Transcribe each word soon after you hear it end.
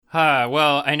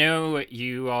Well, I know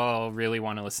you all really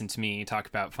want to listen to me talk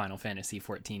about Final Fantasy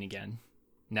XIV again.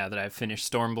 Now that I've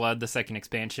finished Stormblood, the second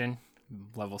expansion,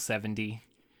 level 70,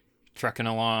 trucking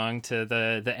along to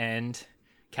the end,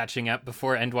 catching up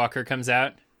before Endwalker comes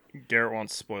out. Garrett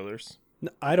wants spoilers.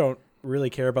 I don't really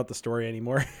care about the story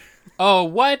anymore. Oh,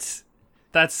 what?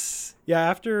 That's... Yeah,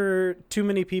 after too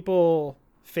many people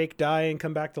fake die and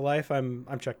come back to life, I'm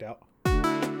checked out.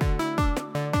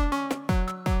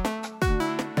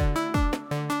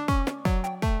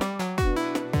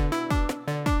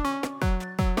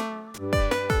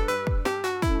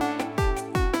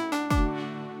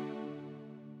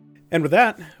 And with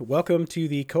that, welcome to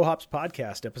the Cohops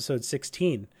Podcast, episode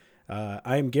 16.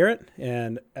 I'm Garrett,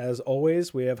 and as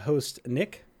always, we have host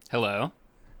Nick. Hello.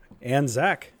 And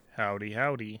Zach. Howdy,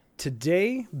 howdy.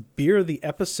 Today, beer of the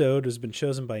episode has been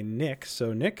chosen by Nick.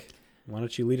 So, Nick, why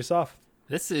don't you lead us off?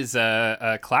 This is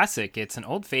a classic. It's an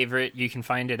old favorite. You can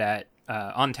find it at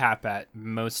on tap at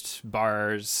most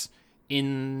bars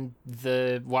in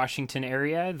the Washington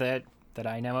area that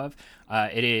I know of.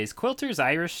 It is Quilter's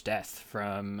Irish Death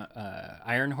from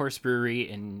Iron Horse Brewery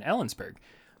in Ellensburg,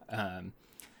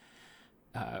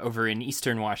 over in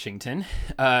eastern Washington.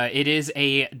 It is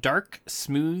a dark,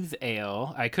 smooth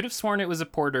ale. I could have sworn it was a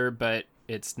porter, but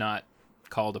it's not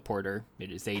called a porter.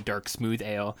 It is a dark, smooth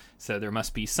ale, so there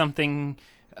must be something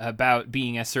about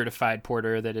being a certified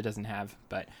porter that it doesn't have.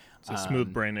 But It's a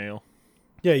smooth brain ale.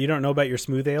 Yeah, you don't know about your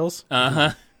smooth ales?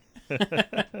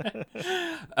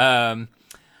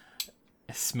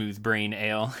 Smooth brain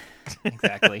ale.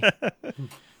 Exactly.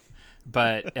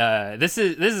 But this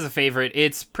is a favorite.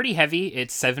 It's pretty heavy.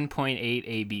 It's 7.8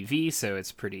 ABV, so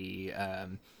it's pretty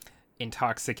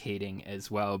intoxicating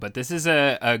as well. But this is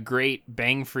a great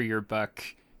bang for your buck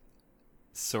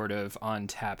sort of on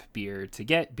tap beer to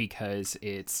get because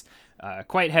it's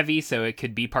quite heavy, so it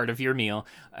could be part of your meal,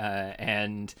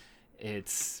 and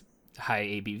it's high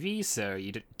ABV, so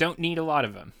you don't need a lot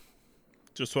of them.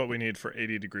 Just what we need for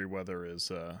 80-degree weather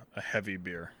is a heavy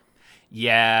beer.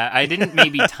 Yeah, I didn't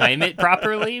maybe time it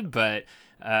properly, but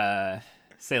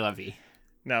c'est la vie.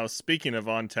 Now, speaking of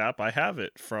on tap, I have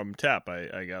it from tap.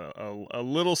 I got a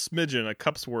little smidgen, a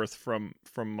cup's worth from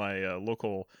my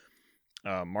local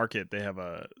market. They have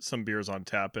some beers on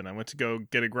tap, and I went to go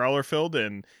get a growler filled,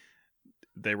 and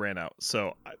they ran out.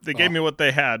 So they gave me what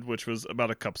they had, which was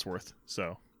about a cup's worth.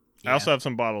 So yeah. I also have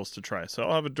some bottles to try, so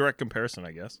I'll have a direct comparison,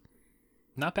 I guess.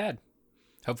 Not bad.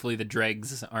 Hopefully the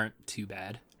dregs aren't too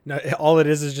bad. No, all it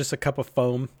is just a cup of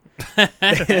foam.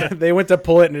 They went to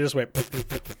pull it and it just went.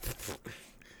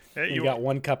 Hey, you got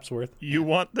one cup's worth. You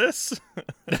want this?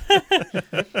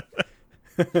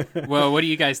 Well, what do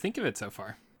you guys think of it so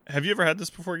far? Have you ever had this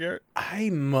before, Garrett? I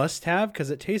must have because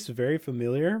it tastes very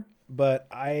familiar, but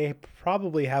I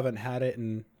probably haven't had it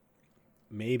in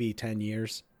maybe 10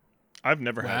 years. I've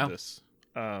never had this.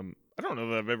 I don't know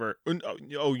that I've ever...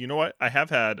 Oh, you know what? I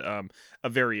have had a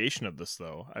variation of this,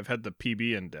 though. I've had the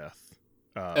PB in Death.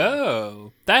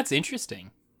 Oh, that's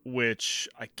interesting. Which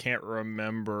I can't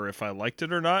remember if I liked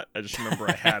it or not. I just remember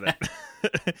I had it.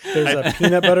 There's a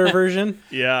peanut butter version?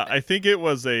 Yeah, I think it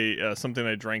was something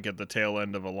I drank at the tail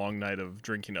end of a long night of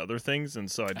drinking other things,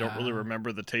 and so I don't really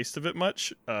remember the taste of it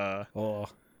much.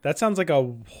 That sounds like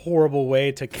a horrible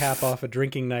way to cap off a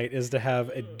drinking night, is to have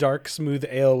a dark, smooth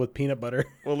ale with peanut butter.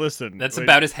 Well, listen. That's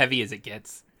about as heavy as it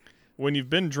gets. When you've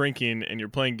been drinking and you're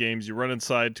playing games, you run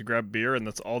inside to grab beer, and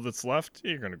that's all that's left,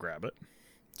 you're going to grab it.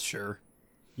 Sure.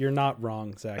 You're not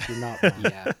wrong, Zach. You're not wrong.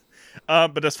 Yeah.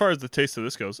 But as far as the taste of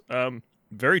this goes,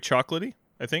 very chocolatey,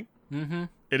 I think. Mm-hmm.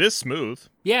 It is smooth.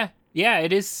 Yeah,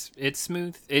 it is. It's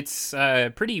smooth. It's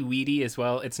pretty weedy as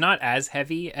well. It's not as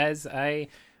heavy as I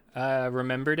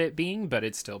remembered it being, but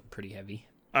it's still pretty heavy.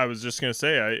 I was just gonna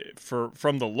say,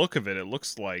 from the look of it, it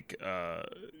looks like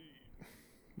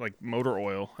motor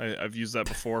oil. I've used that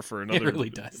before for another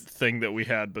really thing that we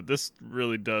had, but this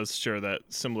really does share that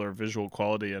similar visual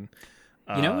quality. And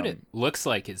you know what it looks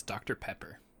like is Dr.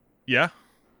 Pepper. Yeah,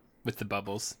 with the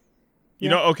bubbles. You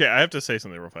know, okay, I have to say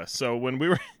something real fast. So when we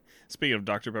were speaking of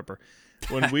Dr. Pepper,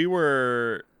 when we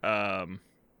were when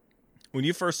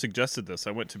you first suggested this,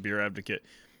 I went to Beer Advocate.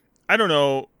 I don't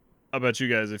know about you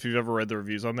guys if you've ever read the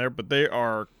reviews on there, but they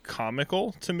are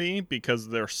comical to me because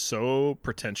they're so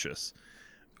pretentious.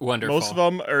 Wonderful. Most of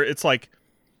them are, it's like,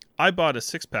 I bought a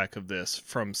 6-pack of this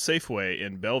from Safeway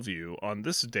in Bellevue on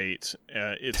this date.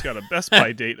 It's got a Best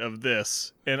Buy date of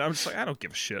this. And I'm just like, I don't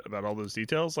give a shit about all those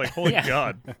details. Like, holy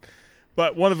God.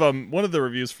 But one of the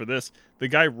reviews for this, the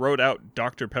guy wrote out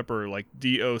Dr. Pepper like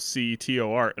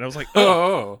Doctor, and I was like,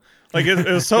 Oh, like it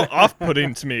was so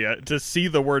off-putting to me to see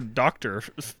the word doctor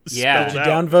Yeah. spelled Did you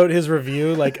out. downvote his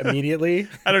review like immediately?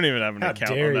 I don't even have an How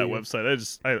account dare on that you.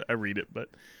 website. I read it, but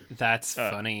that's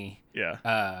funny. yeah.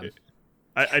 Um,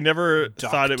 I never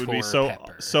thought it would be Dr.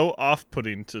 Pepper. so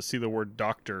off-putting to see the word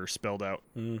doctor spelled out.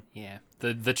 Yeah,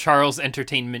 the Charles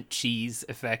Entertainment cheese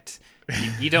effect.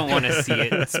 You don't want to see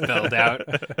it spelled out.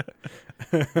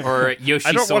 Or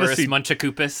Yoshisaurus see-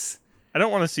 Munchakoopas. I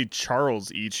don't want to see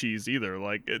Charles E. Cheese either.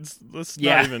 Like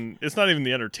Yeah. it's not even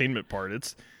the entertainment part.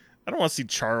 I don't want to see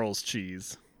Charles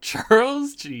Cheese.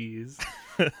 Charles cheese.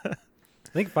 I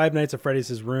think Five Nights at Freddy's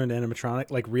has ruined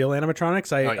animatronic, like real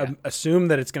animatronics. I Oh, yeah. assume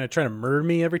that it's going to try to murder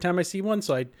me every time I see one,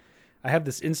 so I have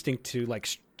this instinct to like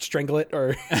strangle it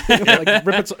or like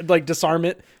rip its, like disarm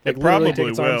it, like It literally probably take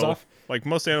its arms will. off. Like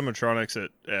most animatronics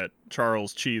at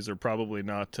Charles Cheese are probably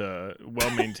not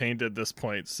well maintained at this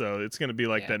point, so it's going to be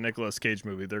like Yeah. that Nicolas Cage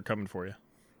movie. They're coming for you.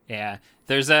 Yeah,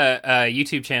 there's a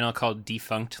YouTube channel called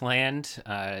Defunct Land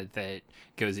that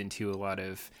goes into a lot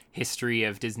of history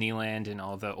of Disneyland and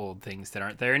all the old things that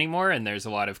aren't there anymore. And there's a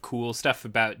lot of cool stuff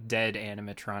about dead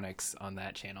animatronics on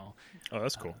that channel. Oh,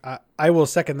 that's cool. I will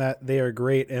second that. They are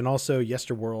great, and also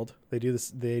Yesterworld. They do this.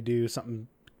 They do something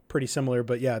pretty similar,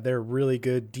 but yeah, they're really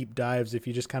good deep dives if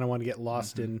you just kind of want to get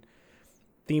lost in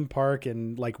theme park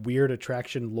and like weird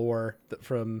attraction lore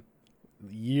from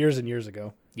years and years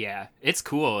ago. Yeah, it's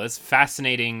cool. It's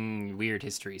fascinating, weird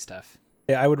history stuff.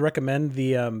 Yeah, I would recommend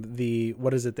the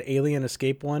what is it, the Alien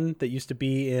Escape one that used to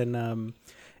be in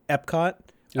Epcot,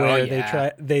 where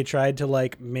they tried to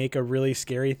like make a really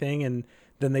scary thing, and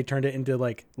then they turned it into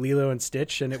like Lilo and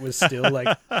Stitch, and it was still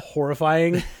like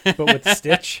horrifying, but with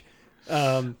Stitch. It's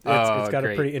got a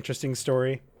great. pretty interesting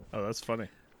story. Oh, that's funny.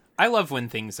 I love when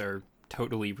things are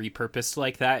totally repurposed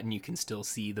like that, and you can still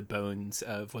see the bones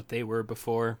of what they were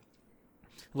before.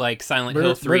 Like Silent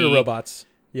Hill 3. Murder robots.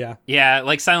 Yeah. Yeah,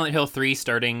 like Silent Hill 3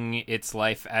 starting its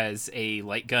life as a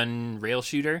light gun rail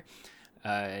shooter.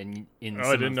 And in Oh,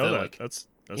 some I didn't of know the, that. like, That's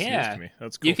yeah, news to me.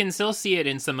 That's cool. You can still see it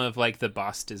in some of like the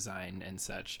boss design and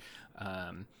such.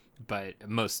 But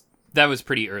that was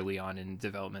pretty early on in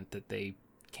development that they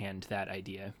canned that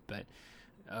idea. But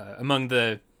among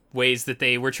the ways that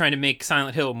they were trying to make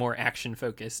Silent Hill more action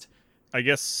focused. I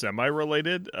guess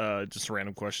semi-related, just a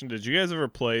random question. Did you guys ever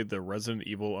play the Resident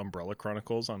Evil Umbrella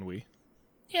Chronicles on Wii?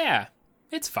 Yeah,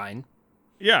 it's fine.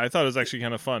 Yeah, I thought it was actually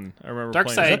kind of fun. I remember Dark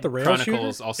playing Is Side that the rail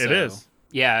Chronicles shooter? also. It is.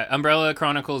 Yeah, Umbrella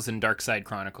Chronicles and Dark Side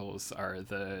Chronicles are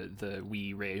the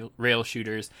Wii rail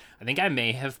shooters. I think I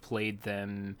may have played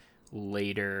them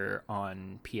later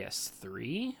on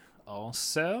PS3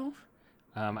 also.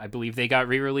 I believe they got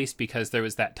re-released because there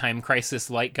was that Time Crisis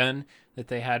light gun that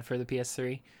they had for the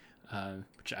PS3,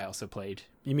 which I also played.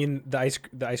 You mean the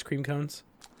ice cream cones?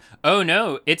 Oh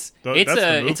no, it's That's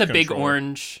the a Move big controller.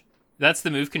 orange. That's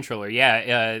the Move controller.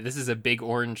 Yeah, this is a big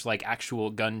orange like actual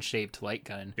gun-shaped light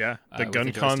gun. Yeah, the with a GunCon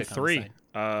joystick on the 3. side.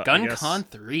 I guess- GunCon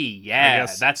 3. I Yeah,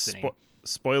 guess that's the name.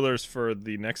 Spoilers for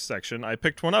the next section. I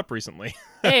picked one up recently.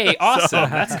 Hey, awesome.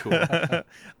 That's cool.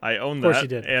 I own Of course that you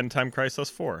did. and Time Crisis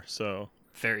 4. So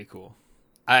Very cool.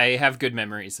 I have good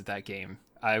memories of that game.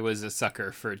 I was a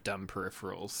sucker for dumb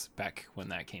peripherals back when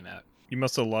that came out. you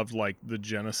must have loved like the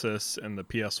Genesis and the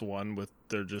PS1 with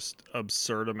their just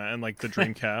absurd amount, and like the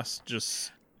Dreamcast.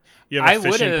 Just you have a I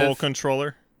fishing would've- pole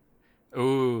controller.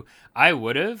 Ooh, I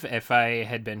would have if I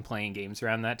had been playing games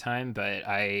around that time, but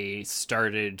I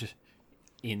started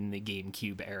in the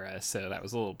GameCube era, so that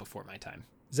was a little before my time.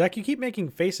 Zach, you keep making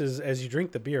faces as you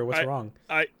drink the beer. What's wrong?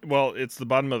 Well, it's the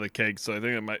bottom of the keg, so I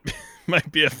think it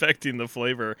might be affecting the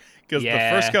flavor. Because Yeah.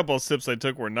 the first couple of sips I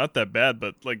took were not that bad,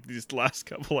 but like these last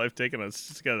couple I've taken, it's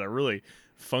just got a really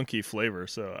funky flavor.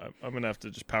 So I'm gonna have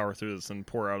to just power through this and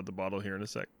pour out of the bottle here in a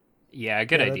sec. Yeah,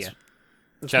 good Yeah, idea.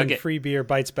 That's Chug when it. free beer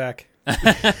bites back.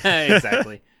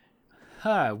 Exactly.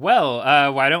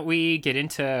 Well, why don't we get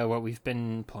into what we've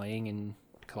been playing and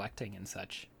collecting and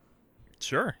such?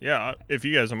 Sure, yeah. If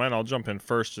you guys don't mind, I'll jump in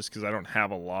first, just because I don't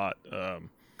have a lot.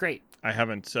 Great. I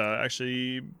haven't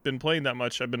actually been playing that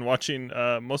much. I've been watching.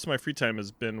 Most of my free time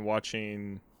has been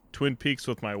watching Twin Peaks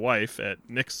with my wife at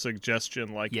Nick's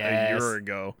suggestion, like Yes. a year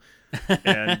ago.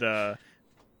 And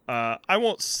I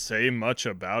won't say much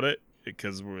about it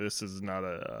because this is not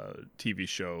a TV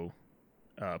show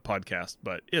podcast,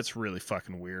 but it's really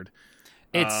fucking weird.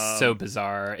 It's so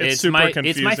bizarre. It's super confusing,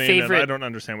 It's my and I favorite. don't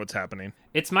understand what's happening.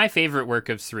 It's my favorite work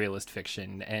of surrealist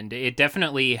fiction, and it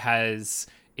definitely has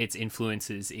its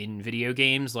influences in video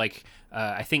games. Like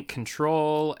I think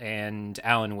Control and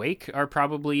Alan Wake are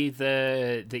probably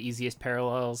the easiest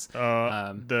parallels.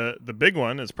 The big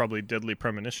one is probably Deadly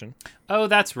Premonition. Oh,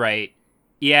 that's right.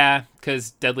 Yeah,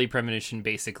 because Deadly Premonition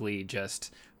basically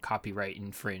just copyright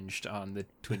infringed on the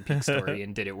Twin Peaks story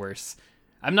and did it worse.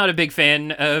 I'm not a big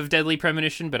fan of Deadly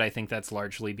Premonition, but I think that's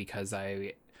largely because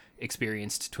I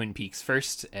experienced Twin Peaks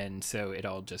first, and so it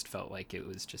all just felt like it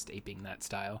was just aping that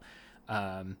style.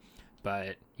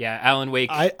 But yeah, Alan Wake.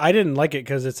 I didn't like it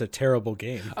because it's a terrible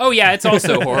game. Oh yeah, it's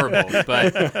also horrible,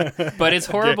 but it's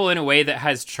horrible in a way that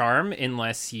has charm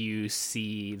unless you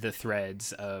see the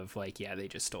threads of like, yeah, they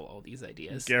just stole all these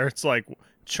ideas. Garrett's like,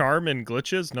 charm and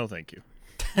glitches? No, thank you.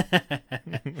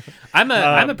 I'm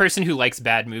a person who likes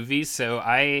bad movies, so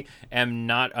I am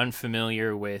not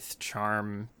unfamiliar with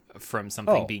charm from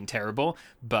something being terrible.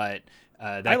 But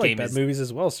that I like game bad is movies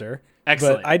as well, sir.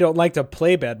 excellent. But I don't like to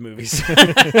play bad movies.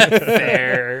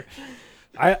 Fair.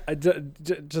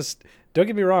 Just don't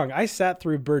get me wrong. I sat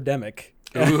through Birdemic.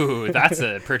 Ooh, that's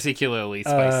a particularly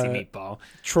spicy meatball.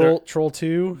 Troll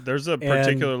 2. There's a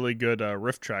particularly good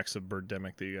riff tracks of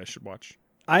Birdemic that you guys should watch.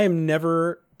 I am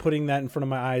never putting that in front of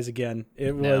my eyes again.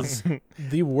 It was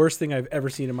the worst thing I've ever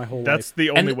seen in my whole life. That's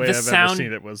the only way I've ever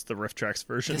seen it was the riff tracks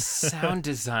version. The sound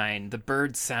design, the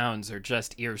bird sounds are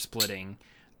just ear-splitting.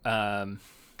 But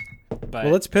well,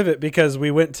 let's pivot because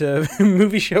we went to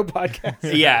movie show podcast.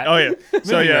 Yeah. Oh yeah.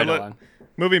 So Moving yeah, right along.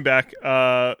 moving back.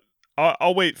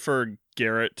 I'll wait for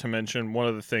Garrett to mention one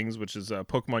of the things, which is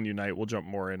Pokemon Unite. We'll jump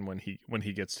more in when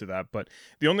he gets to that. But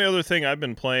the only other thing I've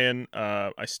been playing,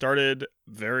 I started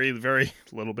very, very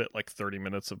little bit, like 30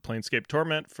 minutes of Planescape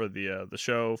Torment for the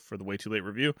show for the Way Too Late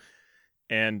review,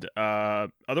 and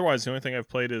otherwise the only thing I've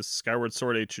played is Skyward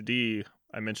Sword HD.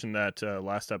 I mentioned that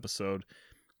last episode,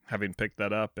 having picked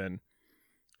that up, and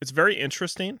it's very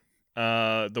interesting.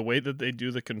 The way that they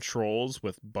do the controls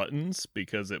with buttons,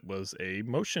 because it was a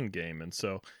motion game, and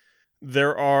so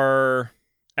there are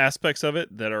aspects of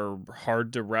it that are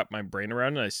hard to wrap my brain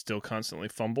around, and I still constantly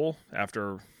fumble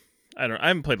after, I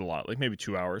haven't played a lot, like maybe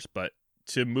 2 hours, but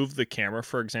to move the camera,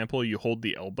 for example, you hold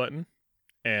the L button,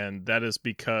 and that is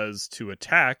because to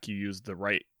attack, you use the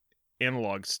right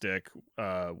analog stick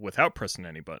without pressing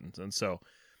any buttons, and so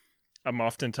I'm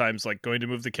oftentimes like going to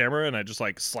move the camera, and I just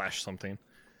like slash something,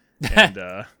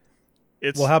 and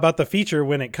it's... Well, how about the feature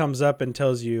when it comes up and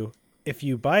tells you, if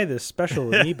you buy this special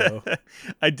amiibo,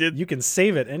 you can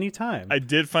save it anytime. I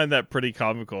did find that pretty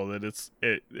comical that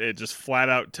it just flat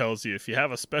out tells you if you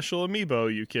have a special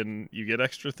amiibo, you get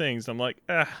extra things. I'm like,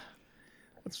 that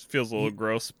feels a little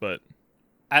gross, but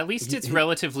at least it's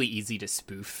relatively easy to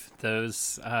spoof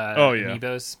those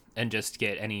amiibos and just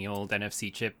get any old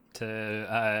NFC chip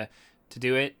to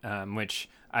do it, which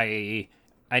I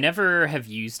never have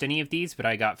used any of these, but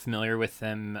I got familiar with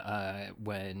them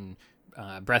when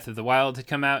Breath of the Wild had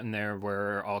come out, and there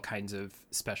were all kinds of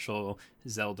special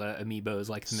Zelda amiibos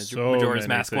like the Majora's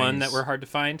Mask one that were hard to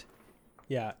find.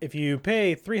 Yeah, if you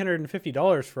pay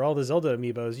 $350 for all the Zelda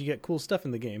amiibos, you get cool stuff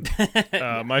in the game.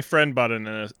 My friend bought an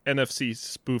NFC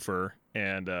spoofer,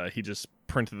 and he just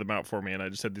printed them out for me, and I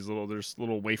just had there's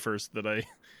little wafers that I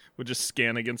would just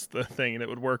scan against the thing, and it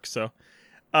would work. So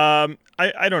I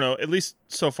don't know. At least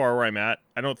so far where I'm at,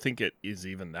 I don't think it is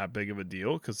even that big of a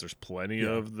deal because there's plenty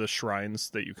of the shrines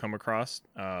that you come across.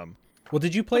 Well,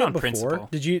 did you play it before? Principle.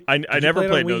 Did you? I never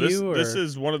played. No, U, this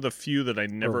is one of the few that I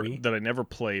never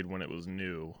played when it was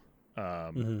new,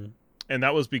 and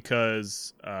that was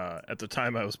because at the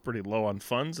time I was pretty low on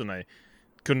funds and I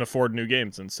couldn't afford new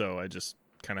games, and so I just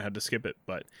kind of had to skip it.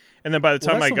 And then by the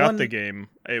time I got the game,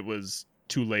 it was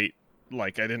too late.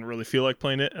 Like I didn't really feel like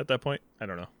playing it at that point. I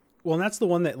don't know. Well, and that's the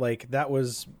one that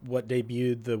was what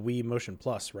debuted the Wii Motion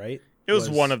Plus, right? It was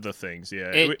one of the things, yeah.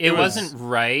 It wasn't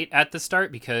right at the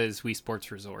start because Wii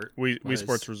Sports Resort. Wii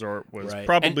Sports Resort was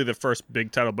probably the first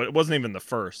big title, but it wasn't even the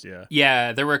first, yeah.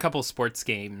 Yeah, there were a couple sports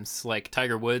games, like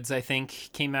Tiger Woods, I think,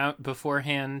 came out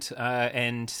beforehand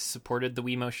and supported the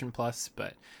Wii Motion Plus,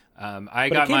 but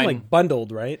it came mine like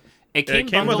bundled, right? It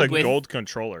came with a gold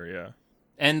controller, yeah.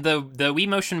 And the Wii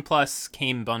Motion Plus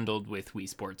came bundled with Wii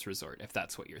Sports Resort, if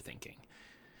that's what you're thinking.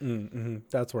 Mm-hmm.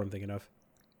 That's what I'm thinking of.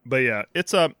 But yeah,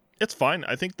 it's fine.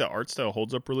 I think the art style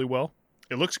holds up really well.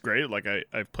 It looks great. Like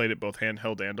I've played it both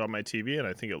handheld and on my TV, and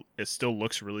I think it still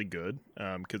looks really good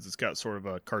because it's got sort of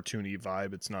a cartoony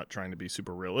vibe. It's not trying to be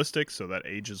super realistic, so that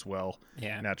ages well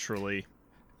naturally.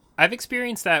 I've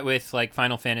experienced that with like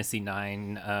Final Fantasy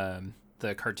IX.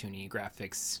 The cartoony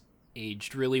graphics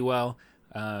aged really well.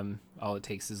 All it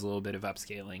takes is a little bit of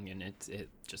upscaling, and it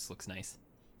just looks nice.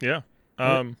 Yeah.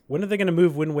 When are they going to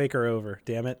move Wind Waker over?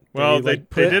 Damn it! Well, they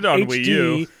did on HD Wii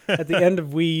U at the end of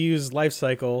Wii U's life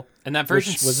cycle, and that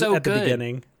version was so at the good.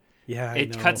 Beginning. Yeah,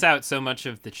 it cuts out so much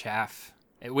of the chaff,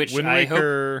 which Wind I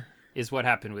Waker hope is what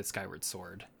happened with Skyward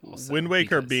Sword. Also, Wind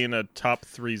Waker being a top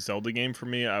 3 Zelda game for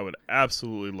me, I would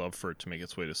absolutely love for it to make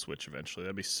its way to Switch eventually.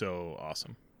 That'd be so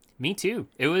awesome. Me too.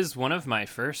 It was one of my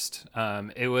first.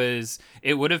 It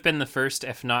would have been the first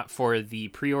if not for the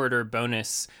pre-order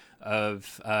bonus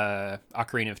of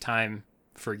Ocarina of Time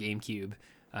for GameCube,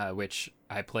 which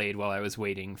I played while I was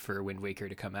waiting for Wind Waker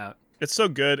to come out. It's so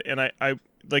good, and I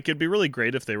like it'd be really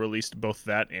great if they released both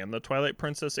that and the Twilight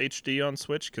Princess HD on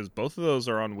Switch, because both of those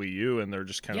are on Wii U, and they're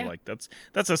just kind of like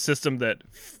that's a system that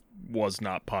was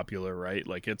not popular, right?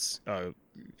 Like it's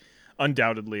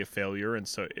undoubtedly a failure, and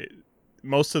so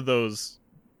most of those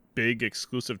big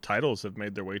exclusive titles have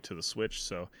made their way to the Switch.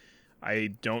 So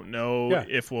I don't know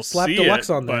if we'll Slap see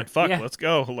Deluxe it, on there. but fuck, let's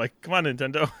go! Like, come on,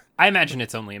 Nintendo. I imagine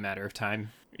it's only a matter of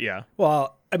time. Yeah.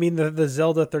 Well, I mean, the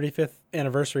Zelda 35th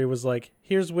anniversary was like,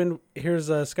 here's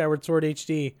Skyward Sword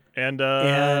HD, and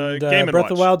Breath Game & of Watch.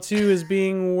 the Wild 2 is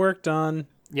being worked on.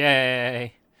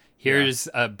 Yay! Here's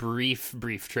a brief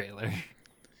trailer.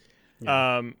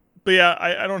 But yeah,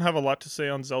 I don't have a lot to say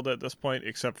on Zelda at this point,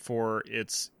 except for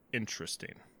it's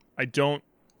interesting. I don't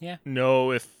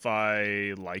know if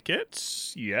I like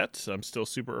it yet. I'm still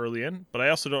super early in, but I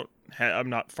also I'm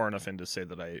not far enough in to say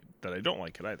that I don't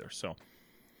like it either. So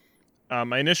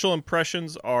my initial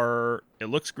impressions are it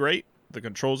looks great. The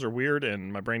controls are weird,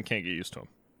 and my brain can't get used to them.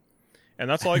 And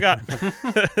that's all I got.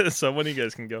 So when you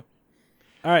guys can go.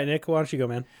 All right, Nick, why don't you go,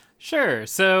 man? Sure.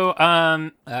 So,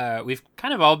 we've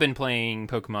kind of all been playing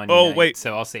Pokemon Unite, wait.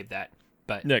 so I'll save that.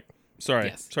 But Nick, sorry.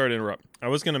 Yes. Sorry to interrupt. I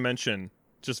was going to mention,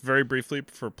 just very briefly,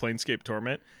 for Planescape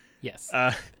Torment. Yes.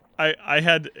 I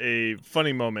had a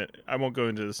funny moment. I won't go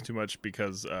into this too much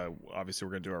because obviously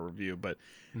we're going to do our review, but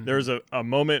there was a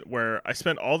moment where I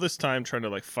spent all this time trying to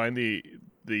like find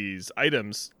these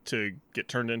items to get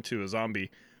turned into a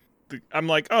zombie. I'm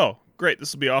like, oh, great,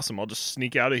 this will be awesome. I'll just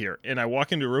sneak out of here. And I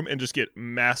walk into a room and just get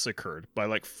massacred by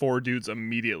like 4 dudes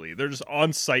immediately. They're just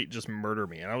on site, just murder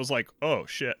me. And I was like, oh,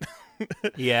 shit.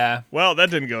 Yeah. Well, that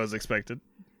didn't go as expected.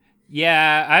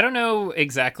 Yeah, I don't know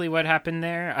exactly what happened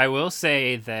there. I will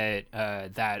say that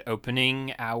that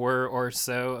opening hour or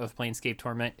so of Planescape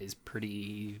Torment is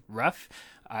pretty rough.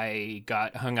 I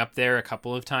got hung up there a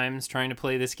couple of times trying to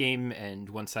play this game, and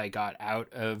once I got out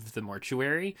of the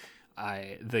mortuary,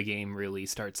 the game really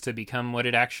starts to become what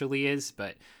it actually is.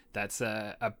 But that's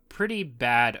a pretty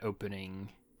bad opening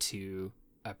to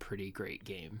a pretty great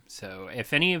game. So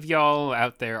if any of y'all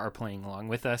out there are playing along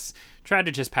with us, try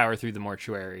to just power through the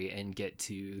mortuary and get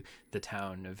to the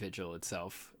town of Vigil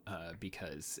itself,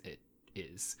 because it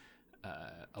is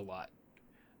a lot.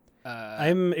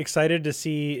 I'm excited to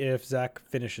see if Zach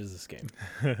finishes this game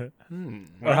Well,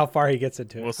 or how far he gets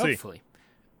into it. We'll see. Hopefully.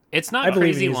 It's not I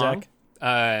believe crazy in you, long.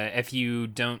 Zach. If you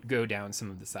don't go down some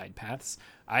of the side paths.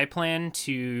 I plan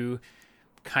to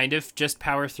kind of just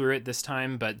power through it this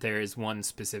time, but there is one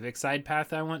specific side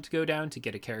path I want to go down to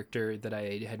get a character that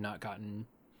I had not gotten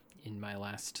in my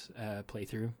last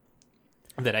playthrough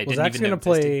that I didn't even know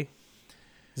existed.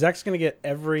 Zach's going to get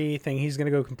everything. He's going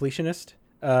to go completionist,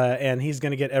 and he's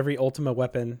going to get every ultimate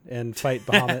weapon and fight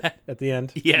Bahamut at the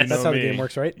end. Yes. That's how the game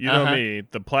works, right? You know me,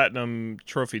 the platinum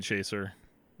trophy chaser.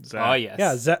 Zach, Oh,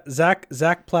 yes. Yeah,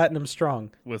 Zach Platinum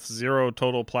Strong. with 0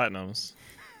 total platinums.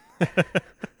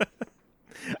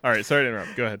 All right, sorry to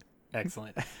interrupt. Go ahead.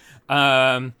 Excellent.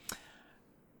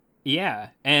 Yeah,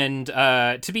 and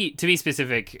to be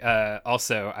specific,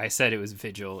 also I said it was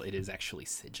Vigil. It is actually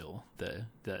Sigil, the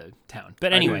town.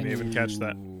 But anyway, I didn't even catch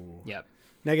that. Yep,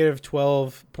 Negative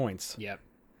 12 points. yep.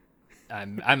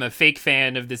 I'm a fake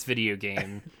fan of this video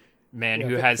game, man Yeah,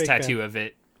 who has fake tattoo fan. of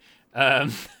it.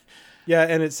 Yeah,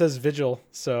 and it says Vigil.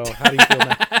 So how do you feel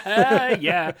now?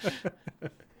 Yeah.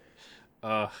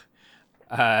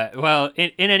 Well,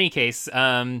 in any case,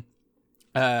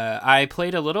 I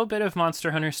played a little bit of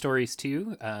Monster Hunter Stories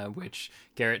 2, which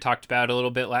Garrett talked about a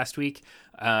little bit last week.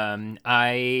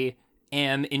 I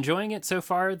am enjoying it so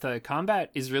far. The combat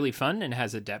is really fun and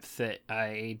has a depth that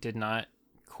I did not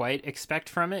quite expect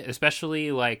from it,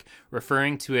 especially like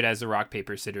referring to it as a rock,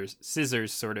 paper,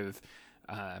 scissors sort of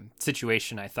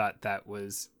situation. I thought that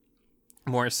was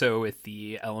more so with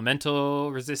the elemental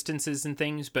resistances and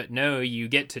things, but no, you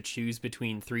get to choose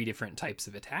between 3 different types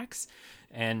of attacks,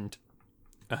 and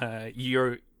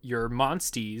your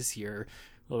monsties, your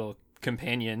little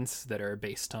companions that are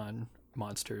based on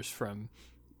monsters from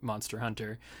Monster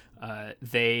Hunter,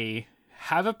 they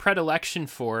have a predilection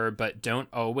for, but don't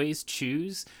always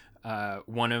choose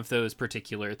one of those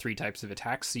particular 3 types of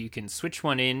attacks. So you can switch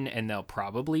one in and they'll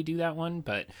probably do that one,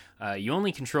 but you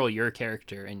only control your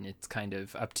character, and it's kind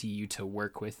of up to you to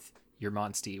work with your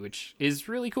monstie, which is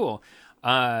really cool.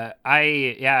 I'm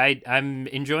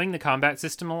enjoying the combat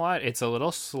system a lot. It's a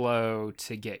little slow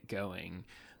to get going,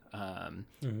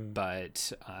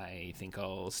 but I think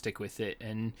I'll stick with it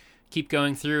and keep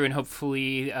going through, and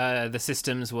hopefully the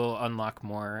systems will unlock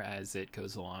more as it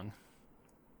goes along.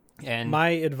 And my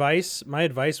advice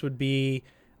would be,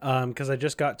 because I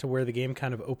just got to where the game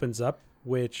kind of opens up,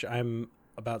 which I'm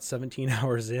about 17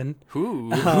 hours in.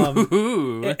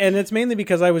 And it's mainly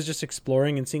because I was just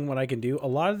exploring and seeing what I can do. A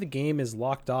lot of the game is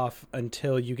locked off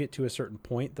until you get to a certain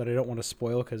point that I don't want to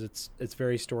spoil because it's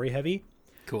very story heavy.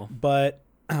 Cool. But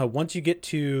once you get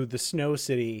to the Snow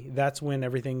City, that's when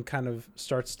everything kind of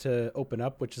starts to open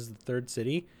up, which is the 3rd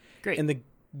city. Great. And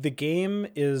the game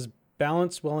is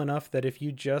balanced well enough that if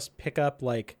you just pick up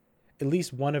like at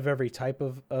least one of every type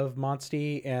of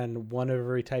monstie and one of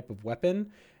every type of weapon,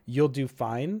 you'll do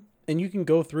fine. And you can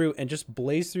go through and just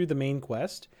blaze through the main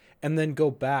quest and then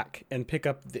go back and pick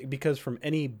up because from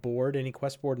any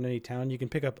quest board in any town, you can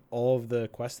pick up all of the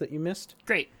quests that you missed.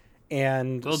 Great.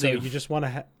 And you just want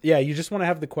to you just want to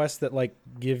have the quests that like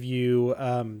give you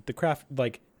the craft,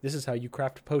 like this is how you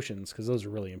craft potions, because those are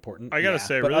really important. I gotta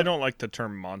say, I really don't like the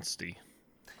term monstie.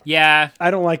 Yeah,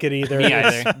 I don't like it either. Me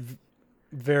either.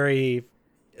 Very,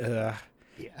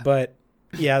 but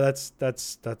yeah, that's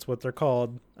what they're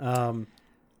called. But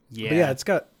yeah, it's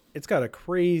got a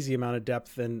crazy amount of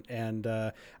depth, and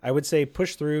I would say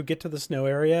push through, get to the snow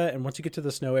area, and once you get to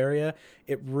the snow area,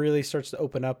 it really starts to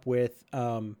open up with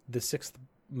the 6th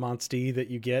monstie that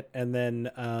you get, and then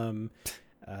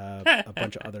a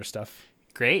bunch of other stuff.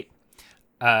 Great.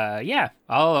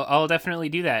 I'll definitely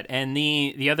do that. And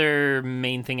the other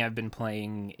main thing I've been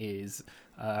playing is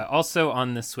also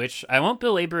on the Switch. I won't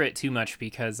belabor it too much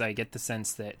because I get the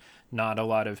sense that not a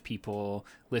lot of people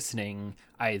listening,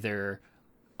 either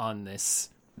on this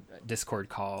Discord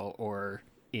call or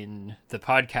in the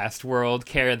podcast world,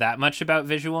 care that much about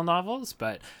visual novels.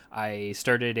 But I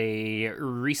started a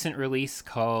recent release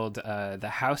called The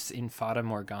House in Fata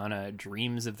Morgana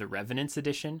Dreams of the Revenants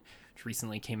Edition, which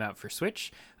recently came out for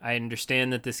Switch. I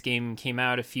understand that this game came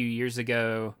out a few years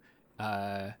ago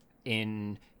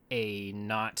in a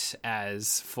not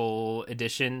as full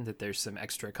edition, that there's some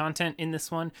extra content in this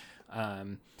one.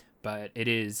 But it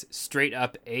is straight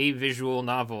up a visual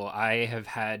novel. I have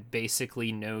had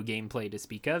basically no gameplay to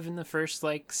speak of in the first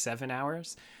 7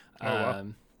 hours. Wow.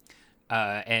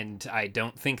 And I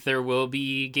don't think there will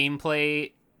be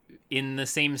gameplay in the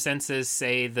same sense as,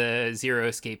 say, the Zero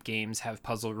Escape games have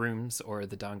puzzle rooms, or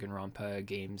the Danganronpa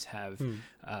games have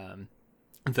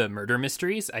the murder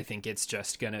mysteries. I think it's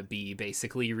just going to be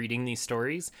basically reading these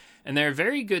stories. And they're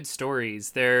very good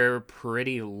stories. They're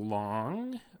pretty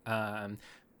long,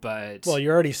 but... Well,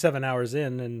 you're already 7 hours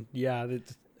in, and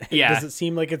does it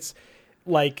seem like it's...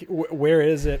 Like, where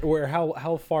is it?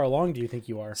 How far along do you think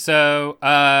you are? So,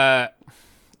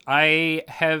 I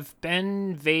have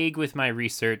been vague with my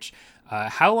research.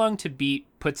 How Long to Beat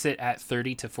puts it at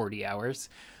 30 to 40 hours.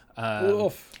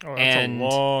 That's a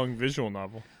long visual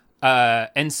novel.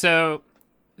 And so,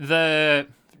 to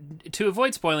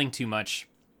avoid spoiling too much,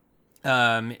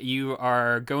 you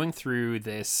are going through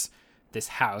this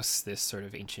house, this sort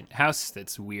of ancient house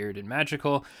that's weird and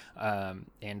magical,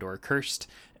 and or cursed,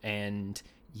 and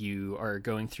you are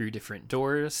going through different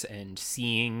doors and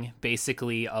seeing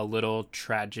basically a little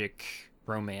tragic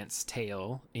romance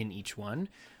tale in each one.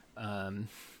 And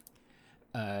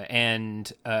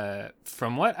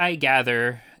from what I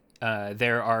gather,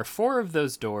 there are 4 of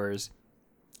those doors,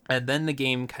 and then the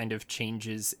game kind of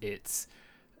changes its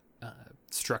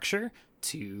structure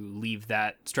to leave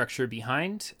that structure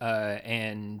behind,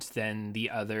 and then the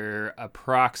other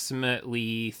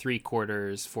approximately 3/4,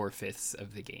 4/5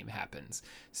 of the game happens.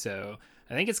 So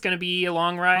I think it's going to be a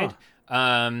long ride.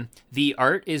 The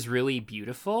art is really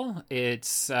beautiful. It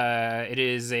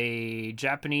is a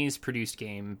Japanese produced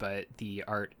game, but the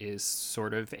art is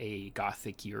sort of a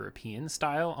Gothic European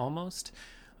style almost.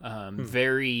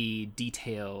 Very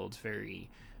detailed, very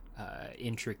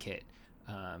intricate.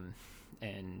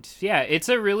 And yeah, it's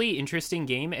a really interesting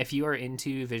game if you are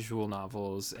into visual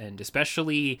novels, and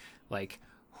especially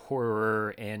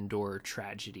horror and or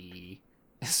tragedy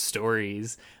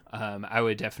stories. I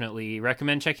would definitely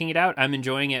recommend checking it out. I'm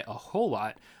enjoying it a whole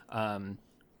lot,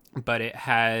 but it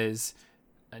has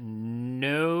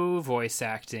no voice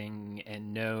acting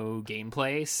and no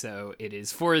gameplay, so it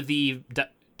is for the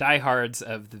diehards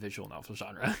of the visual novel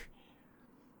genre.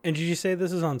 And did you say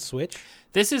this is on Switch?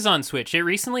 This is on Switch. It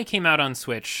recently came out on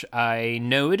Switch. I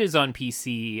know it is on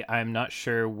PC. I'm not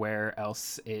sure where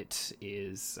else it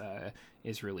is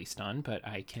released on, but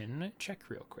I can check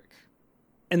real quick.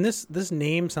 And this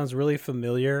name sounds really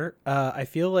familiar. I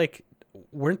feel like,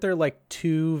 weren't there like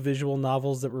 2 visual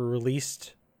novels that were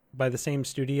released by the same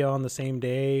studio on the same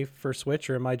day for Switch,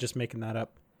 or am I just making that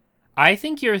up? I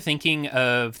think you're thinking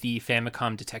of the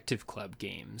Famicom Detective Club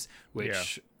games,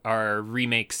 which are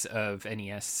remakes of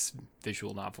NES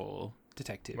visual novel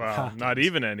detective. Wow, games. not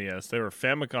even NES. They were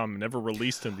Famicom, never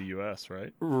released in the US,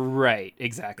 right? Right,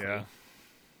 exactly.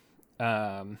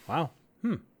 Yeah. Wow.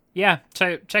 Yeah,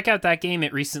 check out that game.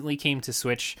 It recently came to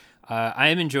Switch. I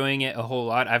am enjoying it a whole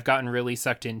lot. I've gotten really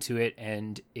sucked into it,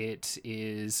 and it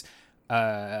is...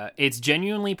 it's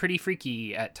genuinely pretty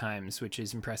freaky at times, which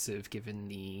is impressive given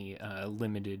the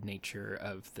limited nature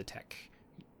of the tech.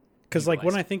 Because like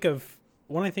when I think of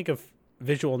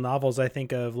visual novels, I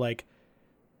think of like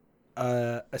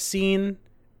a scene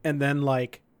and then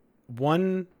like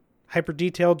one hyper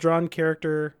detailed drawn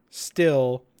character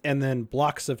still, and then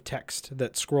blocks of text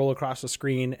that scroll across the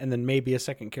screen, and then maybe a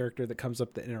second character that comes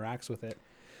up that interacts with it.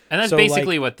 And that's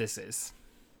basically what this is.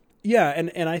 Yeah,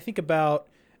 and I think about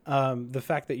the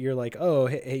fact that you're like, oh,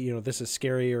 hey, this is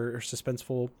scary or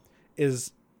suspenseful,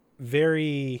 is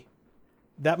very...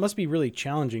 That must be really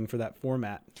challenging for that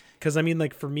format. Because, I mean,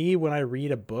 like, for me, when I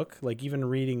read a book, like, even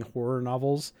reading horror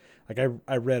novels, like,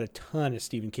 I read a ton of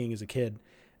Stephen King as a kid.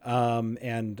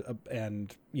 And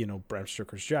Bram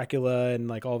Stoker's Dracula and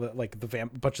like all the like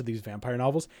bunch of these vampire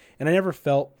novels, and I never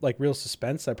felt like real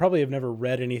suspense. I probably have never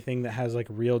read anything that has like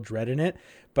real dread in it,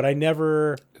 but I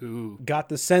never got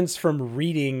the sense from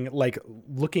reading, like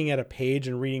looking at a page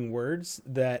and reading words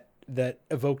that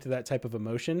evoked that type of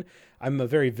emotion. I'm a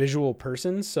very visual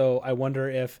person, so I wonder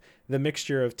if the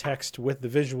mixture of text with the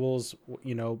visuals,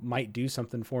 might do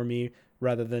something for me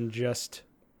rather than just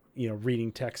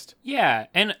reading text. Yeah,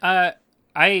 and I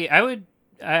would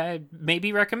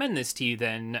maybe recommend this to you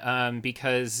then,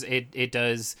 because it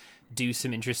does do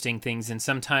some interesting things, and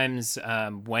sometimes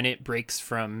when it breaks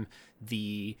from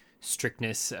the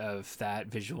strictness of that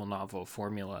visual novel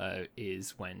formula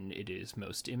is when it is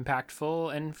most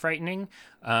impactful and frightening.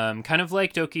 Kind of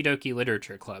like Doki Doki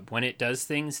Literature Club, when it does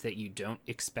things that you don't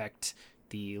expect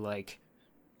the like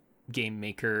game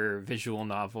maker visual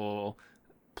novel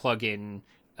plugin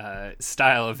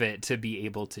style of it to be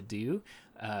able to do.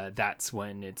 That's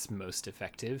when it's most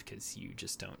effective, because you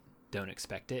just don't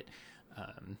expect it.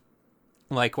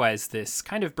 Likewise, this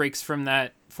kind of breaks from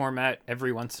that format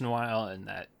every once in a while, and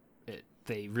that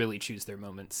they really choose their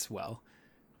moments well.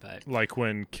 But like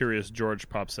when Curious George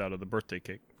pops out of the birthday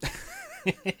cake.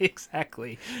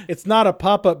 Exactly. It's not a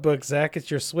pop-up book, Zach.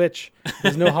 It's your Switch.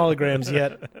 There's no holograms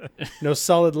yet. No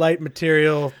solid light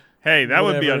material. Hey, that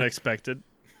whatever. would be unexpected.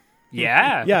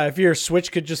 Yeah. Yeah, if your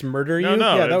Switch could just murder you,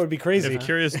 that would be crazy. If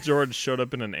Curious George showed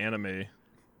up in an anime,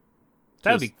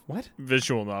 that would be what?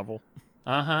 Visual novel.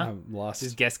 I'm lost.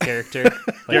 His guest character.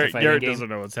 Like Garrett doesn't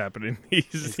know what's happening.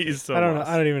 He's so I don't know.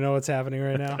 lost. I don't even know what's happening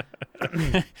right now.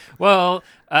 Well,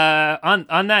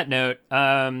 on that note,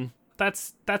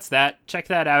 that's that. Check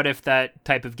that out if that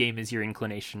type of game is your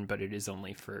inclination, but it is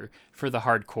only for the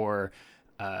hardcore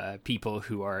people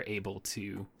who are able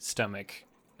to stomach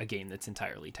a game that's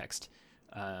entirely text.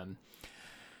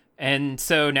 And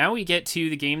so now we get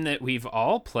to the game that we've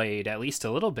all played at least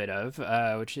a little bit of,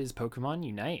 which is Pokemon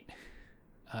Unite.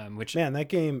 Which man, that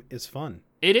game is fun.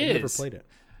 It I've is. never played it.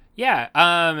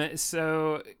 Yeah.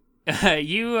 So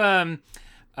you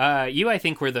I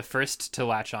think were the first to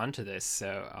latch onto this,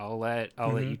 so I'll let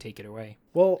you take it away.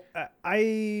 Well,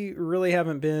 I really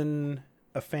haven't been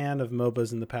a fan of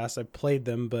MOBAs in the past. I've played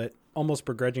them, but almost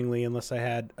begrudgingly, unless I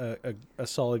had a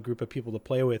solid group of people to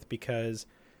play with, because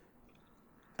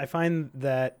I find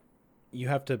that you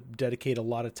have to dedicate a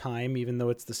lot of time, even though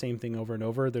it's the same thing over and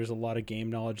over. There's a lot of game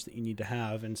knowledge that you need to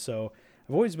have. And so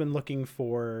I've always been looking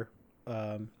for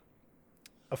a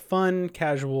fun,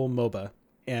 casual MOBA.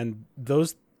 And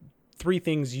those three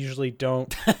things usually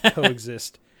don't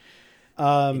coexist.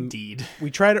 Indeed.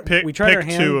 We tried our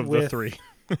hand two of with, the three.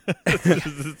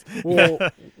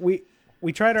 Well,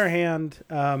 we tried our hand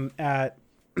at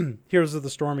Heroes of the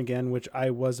Storm again, which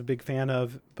I was a big fan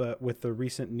of, but with the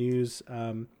recent news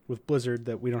with Blizzard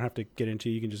that we don't have to get into,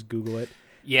 you can just Google it.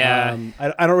 Yeah.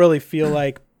 I don't really feel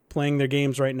like playing their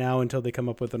games right now until they come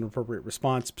up with an appropriate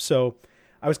response. So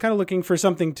I was kind of looking for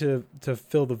something to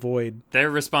fill the void.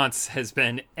 Their response has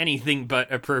been anything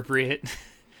but appropriate.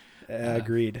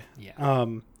 Agreed. Yeah.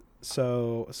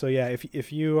 So yeah,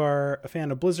 if you are a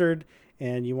fan of Blizzard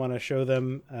and you want to show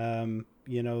them,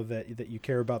 that you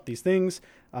care about these things,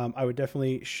 I would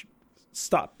definitely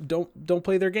stop. Don't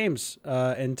play their games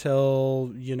until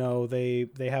they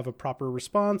have a proper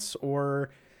response, or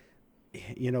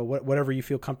whatever you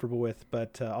feel comfortable with.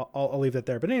 But I'll leave that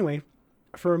there. But anyway,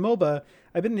 for a MOBA,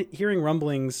 I've been hearing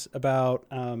rumblings about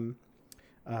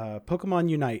Pokemon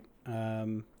Unite.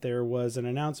 There was an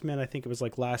announcement, I think it was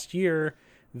like last year,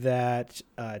 that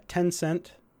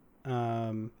Tencent,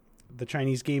 the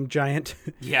Chinese game giant,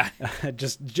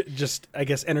 just I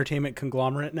guess entertainment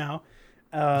conglomerate now,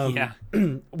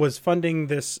 was funding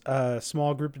this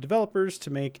small group of developers to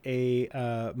make a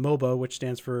MOBA, which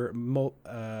stands for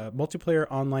Multiplayer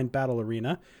Online Battle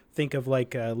Arena. Think of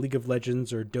like League of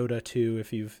Legends or Dota 2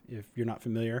 if you're not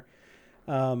familiar.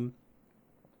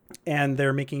 And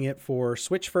they're making it for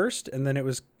Switch first, and then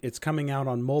it's coming out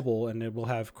on mobile, and it will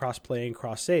have cross-play and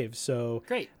cross-save. So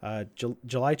great.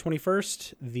 July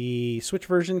 21st, the Switch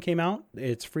version came out.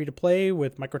 It's free to play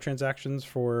with microtransactions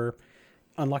for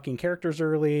unlocking characters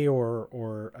early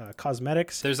or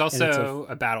cosmetics. There's also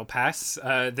a battle pass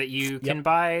that you can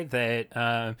buy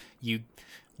that you,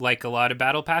 like a lot of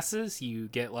battle passes, you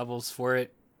get levels for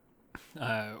it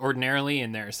ordinarily,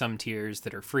 and there are some tiers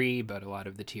that are free, but a lot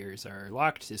of the tiers are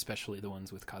locked, especially the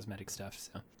ones with cosmetic stuff.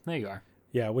 So there you are.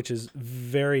 Yeah, which is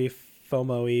very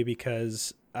FOMO-y,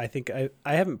 because I think I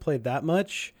haven't played that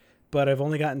much, but I've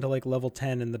only gotten to like level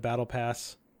 10 in the battle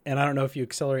pass. And I don't know if you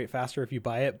accelerate faster if you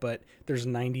buy it, but there's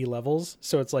 90 levels.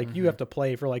 So it's like you have to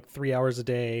play for like 3 hours a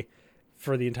day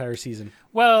for the entire season.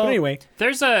 Well, but anyway,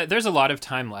 there's a lot of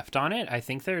time left on it. I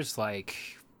think there's like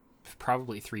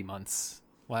probably 3 months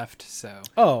left. So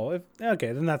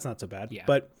okay, then that's not so bad. Yeah.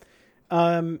 But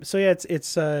so yeah,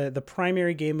 it's the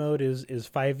primary game mode is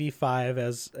 5v5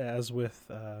 as with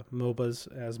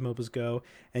MOBAs go,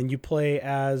 and you play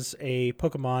as a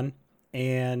Pokemon,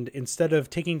 and instead of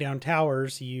taking down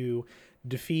towers, you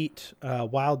defeat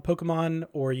wild Pokemon,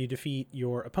 or you defeat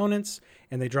your opponents,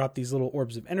 and they drop these little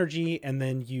orbs of energy, and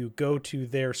then you go to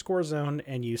their score zone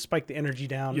and you spike the energy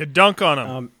down. You dunk on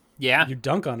them. You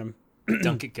dunk on them.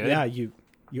 Dunk it good. Yeah, you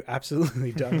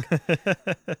absolutely dunk.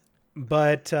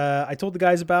 But I told the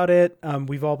guys about it.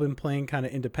 We've all been playing kind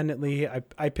of independently.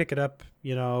 I pick it up,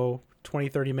 20,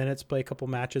 30 minutes, play a couple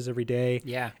matches every day.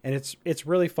 Yeah. And it's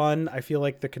really fun. I feel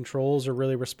like the controls are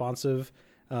really responsive.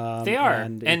 They are.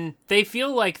 And they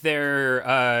feel like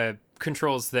they're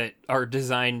controls that are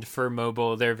designed for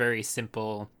mobile. They're very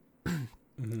simple,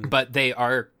 but they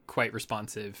are quite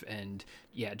responsive and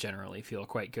generally feel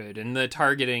quite good. And the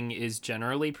targeting is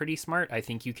generally pretty smart. I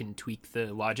think you can tweak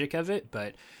the logic of it,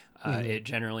 but it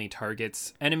generally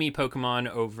targets enemy Pokemon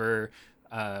over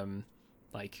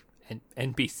like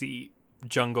NPC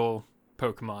jungle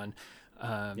Pokemon.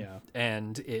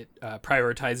 And it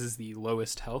prioritizes the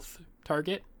lowest health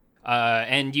target.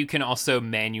 And you can also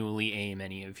manually aim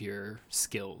any of your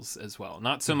skills as well.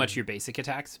 Not so much your basic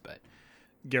attacks, but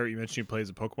Garrett, you mentioned you play as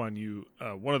a Pokemon. You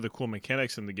one of the cool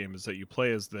mechanics in the game is that you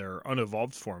play as their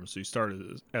unevolved form. So you start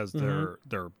as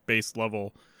their base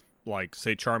level, like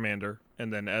say Charmander,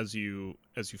 and then as you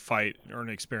fight, earn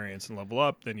experience and level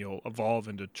up, then you'll evolve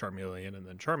into Charmeleon and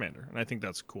then Charmander. And I think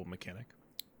that's a cool mechanic.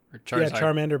 or Charizard. Yeah,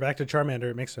 Charmander back to Charmander.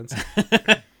 It makes sense.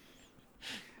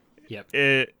 Yep.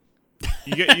 You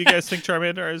guys think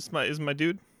Charmander is my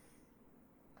dude?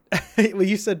 Well,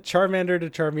 you said Charmander to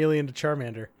Charmeleon to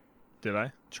Charmander. Did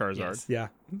I? Charizard. Yes. Yeah.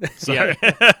 Sorry.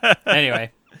 Yeah.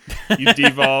 Anyway. You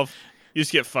devolve. You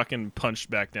just get fucking punched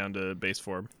back down to base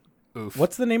form. Oof.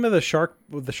 What's the name of the shark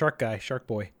guy, Shark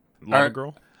Boy? Lava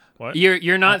Girl? What?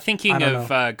 You're not thinking don't of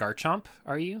know. Garchomp,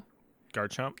 are you?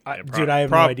 Garchomp? Dude, I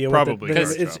have no idea. Probably.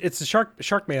 It's the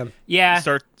Shark Man. Yeah.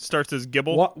 Starts as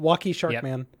Gibble. Walkie Shark Yep.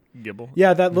 Man. Gibble.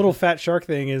 Yeah, that little fat shark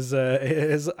thing is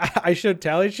I showed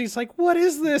Tally. She's like, "What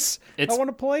is this? It's I want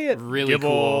to play it." really Gibble,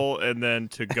 cool. and then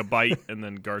to Gabite, and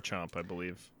then Garchomp, I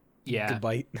believe. Yeah.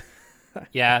 Bite.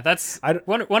 Yeah, that's I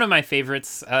don't- one of my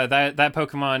favorites. That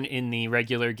Pokemon in the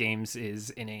regular games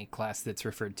is in a class that's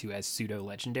referred to as pseudo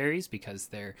legendaries because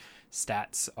their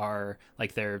stats are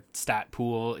like their stat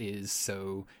pool is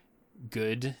so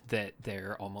good that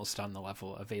they're almost on the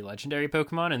level of a legendary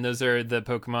Pokemon, and those are the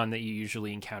Pokemon that you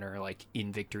usually encounter like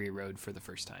in Victory Road for the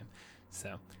first time.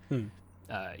 So,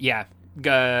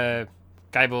 Geibel,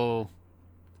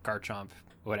 Garchomp,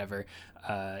 whatever,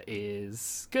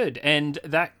 is good, and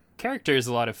that character is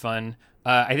a lot of fun.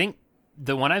 I think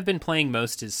the one I've been playing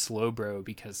most is Slowbro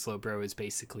because Slowbro is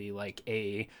basically like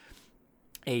a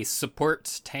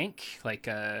support tank, like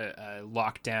a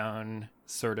lockdown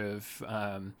sort of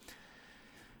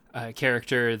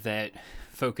character that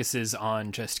focuses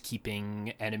on just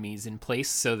keeping enemies in place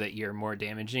so that your more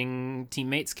damaging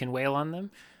teammates can wail on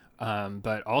them.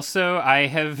 But also, I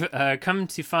have come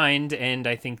to find, and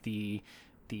I think the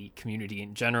community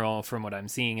in general, from what I'm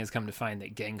seeing, has come to find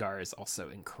that Gengar is also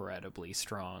incredibly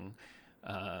strong,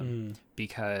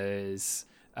 because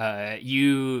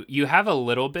you have a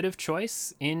little bit of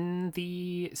choice in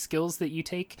the skills that you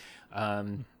take.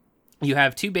 You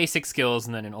have 2 basic skills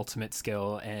and then an ultimate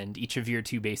skill, and each of your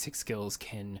 2 basic skills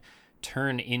can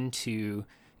turn into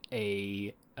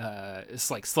a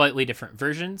it's like slightly different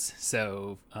versions.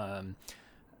 So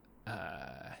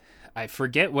I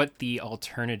forget what the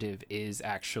alternative is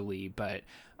actually, but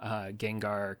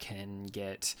Gengar can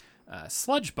get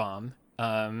Sludge Bomb,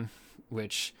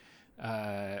 which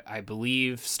I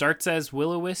believe starts as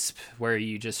Will-O-Wisp, where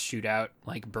you just shoot out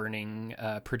like burning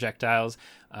projectiles,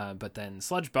 but then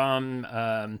Sludge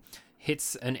Bomb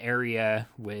hits an area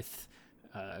with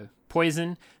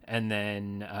poison, and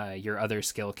then your other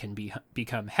skill can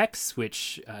become Hex,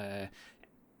 which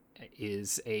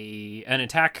is an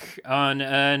attack on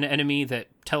an enemy that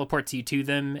teleports you to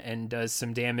them and does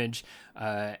some damage,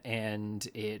 and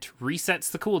it resets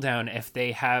the cooldown if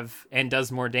they have, and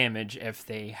does more damage if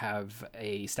they have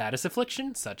a status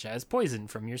affliction such as poison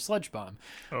from your Sludge Bomb.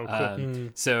 Oh, cool.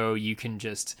 So you can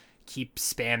just keep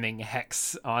spamming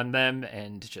Hex on them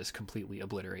and just completely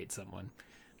obliterate someone.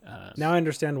 Now I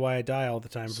understand why I die all the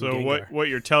time. So what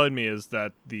you're telling me is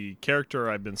that the character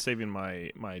I've been saving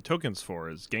my tokens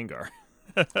for is Gengar.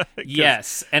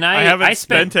 Yes, and I haven't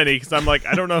spent any because I'm like,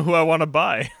 I don't know who I want to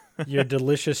buy. Your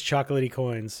delicious chocolatey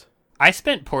coins. I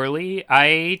spent poorly.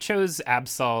 I chose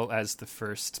Absol as the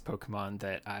first Pokemon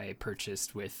that I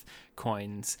purchased with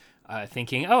coins,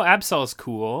 thinking, oh, Absol's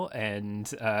cool,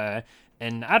 and I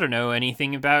don't know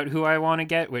anything about who I want to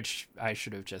get, which I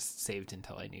should have just saved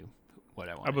until I knew what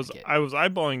I wanted to get. I was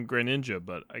eyeballing Greninja,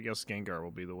 but I guess Gengar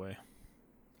will be the way.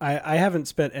 I haven't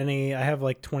spent any. I have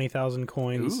like 20,000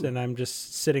 coins. Ooh. And I'm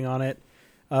just sitting on it.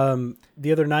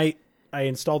 The other night I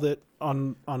installed it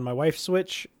on my wife's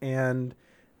Switch, and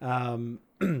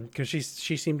because she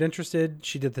seemed interested,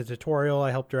 she did the tutorial. I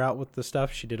helped her out with the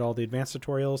stuff. She did all the advanced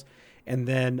tutorials, and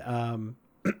then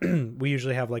we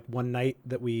usually have like one night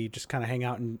that we just kind of hang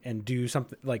out and do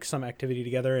something, like some activity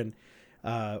together, and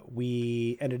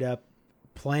we ended up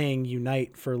playing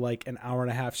Unite for like an hour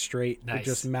and a half straight. Nice.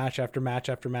 Just match after match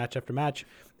after match after match,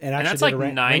 and that's like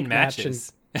 9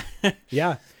 matches.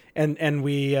 Yeah, and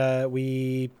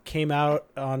we came out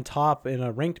on top in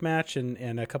a ranked match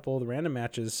and a couple of the random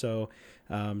matches. So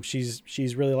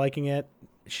she's really liking it.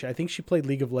 I think she played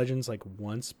League of Legends like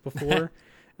once before,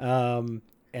 and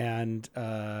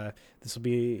this will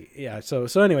be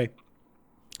So anyway,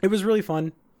 it was really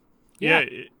fun. Yeah,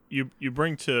 you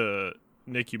bring to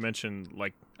Nick. You mentioned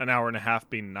like an hour and a half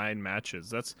being 9 matches.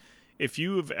 That's, if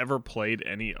you have ever played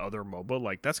any other MOBA,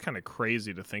 like that's kind of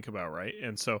crazy to think about, right?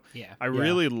 And so I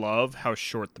really love how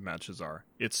short the matches are.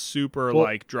 It's super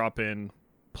like drop in,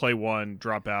 play one,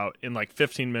 drop out. In like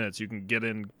 15 minutes, you can get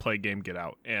in, play game, get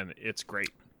out, and it's great.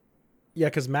 Yeah,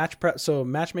 because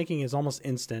matchmaking is almost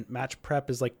instant. Match prep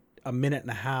is like a minute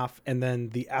and a half, and then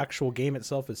the actual game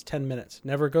itself is 10 minutes.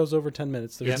 Never goes over 10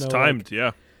 minutes. It's timed,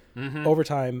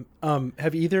 overtime.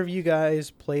 Have either of you guys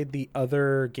played the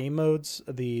other game modes,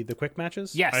 the quick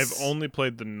matches? Yes. I've only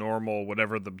played the normal,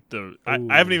 whatever I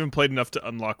haven't even played enough to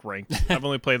unlock ranked. I've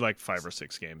only played like 5 or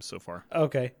 6 games so far.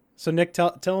 Okay. So Nick,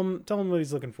 tell him what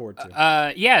he's looking forward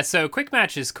to. So quick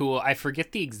match is cool. I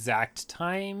forget the exact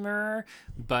timer,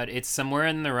 but it's somewhere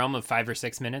in the realm of 5 or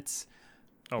 6 minutes.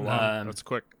 Oh wow, that's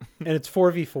quick. And it's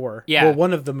 4v4. Yeah. Well,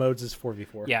 one of the modes is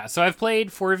 4v4. Yeah, so I've played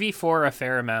 4v4 a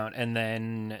fair amount, and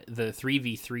then the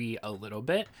 3v3 a little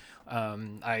bit.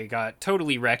 I got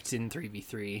totally wrecked in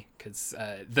 3v3 because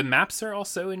the maps are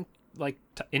also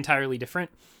entirely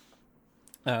different.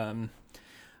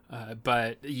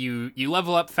 But you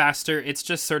level up faster. It's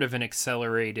just sort of an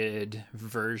accelerated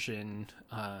version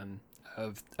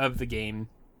of the game,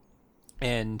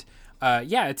 and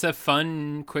it's a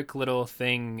fun, quick little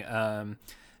thing.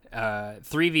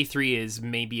 3v3 is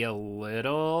maybe a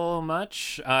little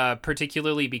much,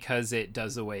 particularly because it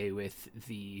does away with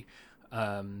the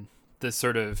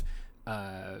sort of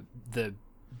the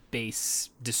base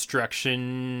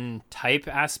destruction type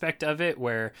aspect of it,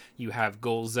 where you have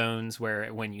goal zones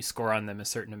where when you score on them a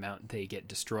certain amount, they get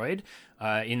destroyed.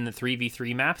 In the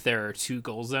 3v3 map, there are 2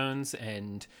 goal zones,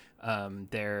 and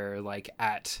they're like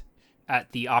at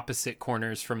the opposite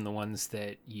corners from the ones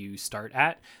that you start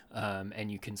at, and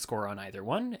you can score on either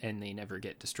one, and they never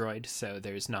get destroyed. So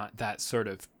there's not that sort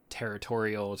of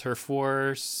territorial turf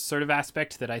war sort of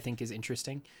aspect that I think is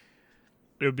interesting.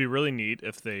 It would be really neat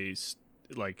if they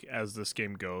like as this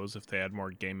game goes, if they add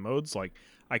more game modes, like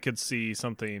I could see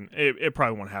something. It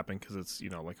probably won't happen because it's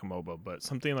like a MOBA, but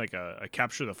something like a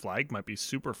capture the flag might be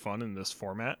super fun in this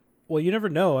format. Well, you never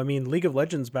know. I mean, League of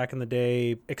Legends back in the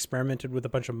day experimented with a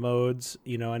bunch of modes.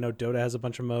 I know Dota has a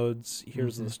bunch of modes.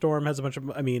 Heroes of the Storm has a bunch of.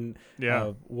 I mean,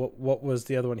 what was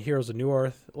the other one? Heroes of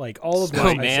Newerth. Like all of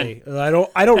them. I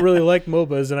don't really like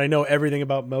MOBAs, and I know everything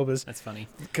about MOBAs. That's funny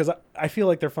because I feel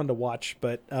like they're fun to watch,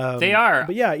 but they are.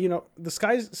 But yeah, the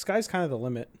sky's kind of the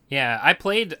limit. Yeah, I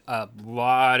played a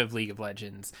lot of League of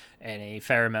Legends and a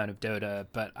fair amount of Dota,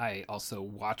 but I also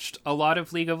watched a lot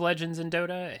of League of Legends and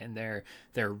Dota, and they're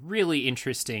really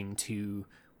interesting to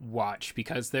watch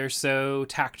because they're so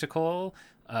tactical,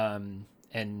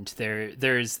 and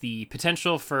there's the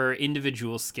potential for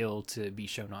individual skill to be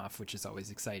shown off, which is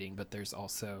always exciting, but there's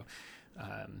also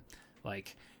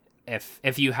like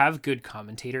if you have good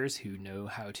commentators who know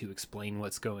how to explain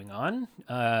what's going on,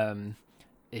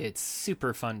 it's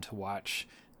super fun to watch.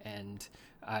 And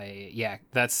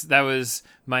that was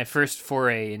my first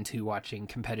foray into watching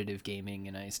competitive gaming,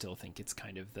 and I still think it's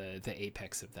kind of the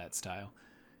apex of that style.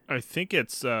 I think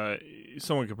it's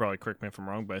someone could probably correct me if I'm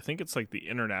wrong, but I think it's like the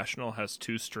International has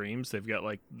 2 streams. They've got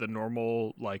like the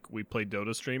normal, like we play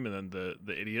Dota stream, and then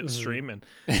the idiot stream. And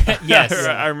yes,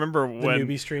 I remember when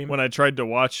newbie stream. When I tried to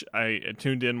watch, I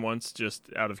tuned in once just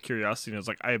out of curiosity, and I was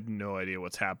like, I have no idea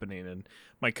what's happening. And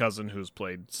my cousin, who's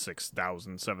played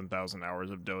 6,000, 7,000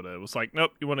 hours of Dota, was like,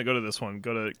 nope, you want to go to this one?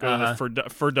 Go to the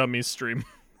For Dummies stream.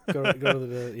 go to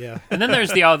the And then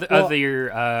there's the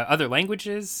other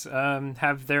languages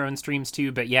have their own streams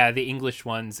too, but yeah, the English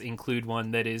ones include one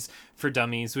that is for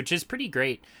dummies, which is pretty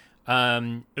great.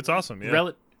 It's awesome.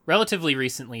 Yeah. Relatively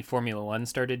recently, Formula One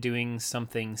started doing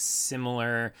something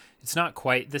similar. It's not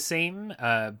quite the same,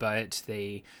 but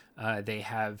they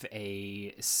have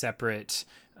a separate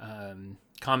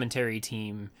commentary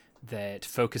team that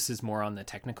focuses more on the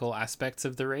technical aspects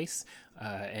of the race,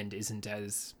 and isn't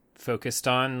as focused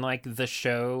on like the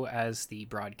show as the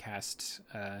broadcast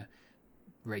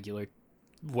regular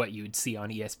what you would see on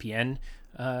ESPN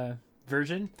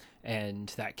version, and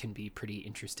that can be pretty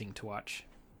interesting to watch.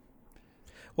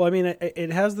 Well, I mean,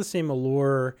 it has the same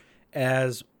allure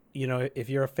as, if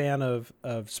you're a fan of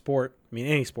sport, I mean,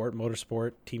 any sport,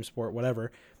 motorsport, team sport,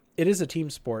 whatever, it is a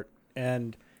team sport.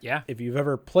 And if you've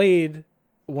ever played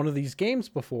one of these games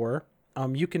before,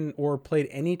 you can, or played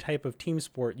any type of team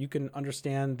sport, you can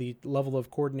understand the level of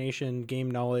coordination,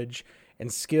 game knowledge,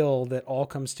 and skill that all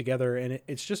comes together. And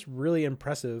it's just really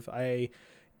impressive.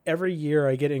 Every year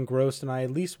I get engrossed, and I at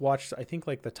least watch, I think,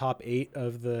 like the top 8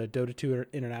 of the Dota 2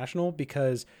 International,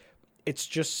 because it's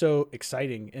just so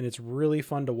exciting and it's really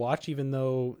fun to watch, even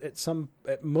though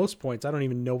at most points I don't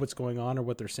even know what's going on or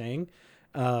what they're saying.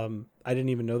 I didn't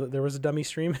even know that there was a dummy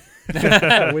stream.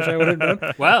 I wish I would have known.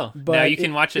 Well, but now you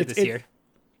can watch it this year.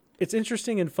 It's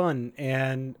interesting and fun,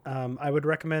 and I would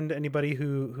recommend anybody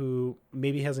who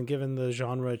maybe hasn't given the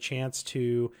genre a chance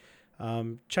to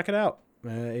check it out.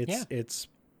 It's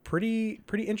pretty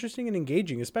interesting and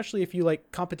engaging, especially if you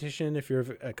like competition, if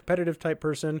you're a competitive type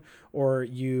person, or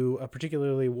you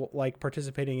particularly like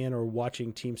participating in or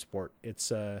watching team sport.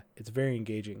 It's very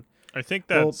engaging. I think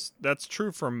that's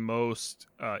true for most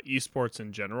esports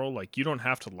in general. Like, you don't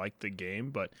have to like the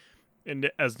game, but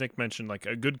as Nick mentioned, like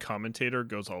a good commentator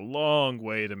goes a long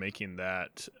way to making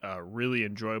that really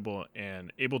enjoyable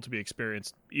and able to be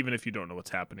experienced, even if you don't know what's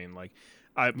happening. Like,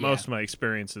 most of my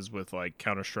experiences with like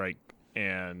Counter-Strike,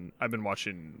 and I've been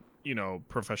watching,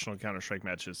 professional Counter-Strike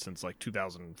matches since like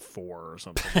 2004 or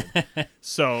something.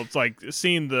 So it's like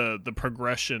seeing the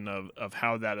progression of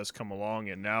how that has come along,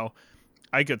 and now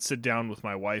I could sit down with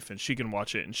my wife and she can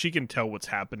watch it and she can tell what's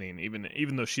happening,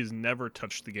 even though she's never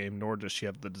touched the game, nor does she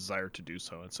have the desire to do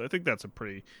so. And so I think that's a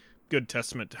pretty good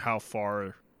testament to how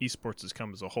far esports has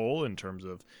come as a whole in terms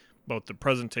of both the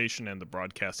presentation and the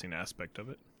broadcasting aspect of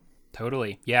it.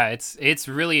 Totally. Yeah, it's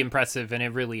really impressive, and it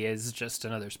really is just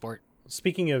another sport.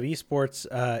 Speaking of esports,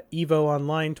 EVO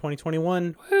Online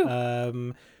 2021,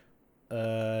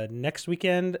 next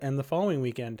weekend and the following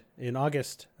weekend in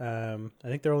August. I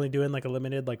think they're only doing like a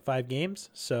limited 5 games.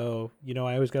 So,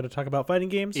 I always got to talk about fighting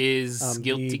games. Is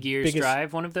Guilty Gear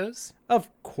Strive one of those? Of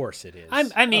course it is.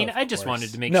 I just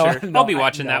wanted to make sure. I'll be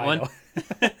watching that one.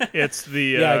 It's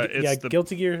the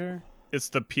Guilty Gear. It's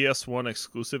the PS1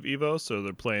 exclusive EVO, so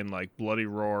they're playing like Bloody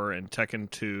Roar and Tekken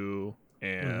 2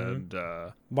 and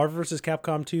Marvel vs.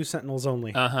 Capcom 2 Sentinels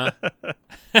Only. Uh-huh.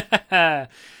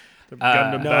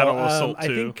 Gundam Battle Assault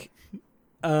 2.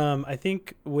 I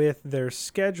think with their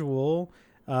schedule,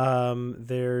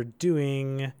 they're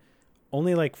doing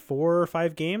only like 4 or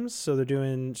 5 games. So they're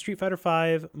doing Street Fighter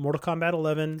 5, Mortal Kombat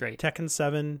 11, Great. Tekken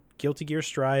 7, Guilty Gear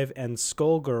Strive, and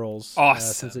Skullgirls.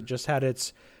 Awesome. Since it just had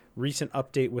its recent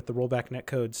update with the rollback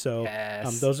netcode. So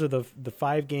Yes. those are the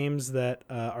 5 games that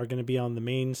are going to be on the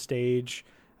main stage,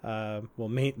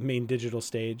 main digital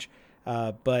stage.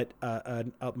 But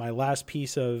my last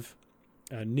piece of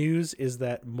news is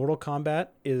that Mortal Kombat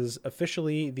is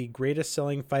officially the greatest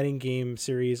selling fighting game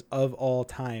series of all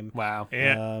time. Wow.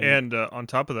 And on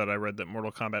top of that, I read that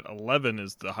Mortal Kombat 11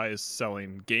 is the highest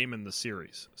selling game in the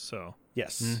series. So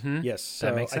Yes. Mhm. Yes. So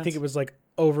That makes I think sense. it was like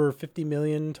over 50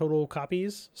 million total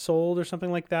copies sold or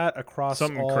something like that across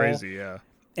something all. crazy, yeah.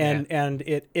 And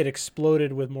it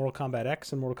exploded with Mortal Kombat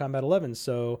X and Mortal Kombat 11.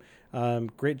 So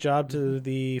great job to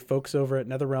the folks over at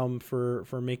NetherRealm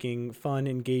for making fun,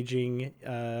 engaging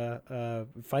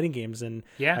fighting games. And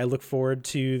Yeah. I look forward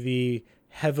to the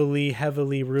heavily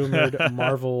rumored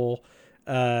Marvel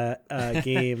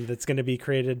game that's going to be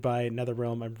created by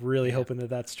NetherRealm. I'm really hoping that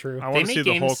that's true. I want to make see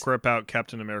the games- Hulk rip out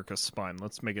Captain America's spine.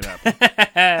 Let's make it happen.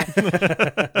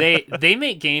 They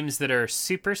make games that are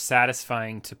super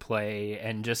satisfying to play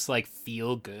and just like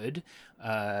feel good,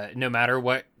 no matter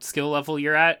what skill level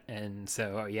you're at. And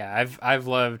so yeah, I've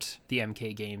loved the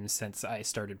MK games since I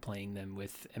started playing them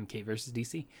with MK versus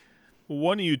DC.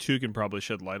 One of you two can probably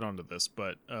shed light onto this,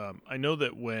 but I know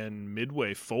that when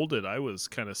Midway folded, I was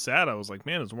kind of sad. I was like,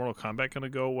 man, is Mortal Kombat going to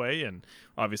go away? And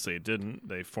obviously it didn't.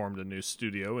 They formed a new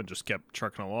studio and just kept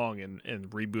trucking along and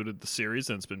rebooted the series,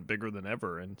 and it's been bigger than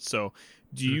ever. And so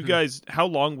do you guys, how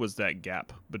long was that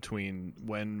gap between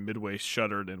when Midway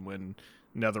shuttered and when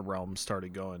NetherRealm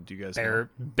started going? Do you guys know?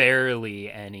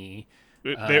 Barely any.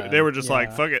 They were just like,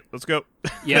 yeah. fuck it, let's go.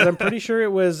 But Yeah. I'm pretty sure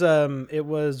it was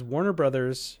Warner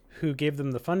Brothers who gave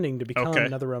them the funding to become Okay.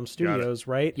 NetherRealm Studios,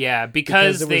 right? Yeah,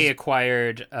 because Because it they was-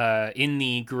 acquired in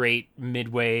the great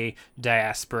Midway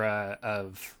diaspora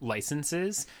of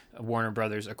licenses, Warner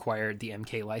Brothers acquired the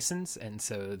MK license, and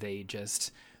so they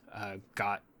just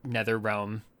got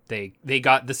NetherRealm. They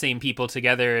got the same people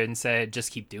together and said,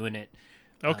 just keep doing it.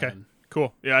 Okay,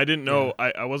 cool. Yeah, I didn't know.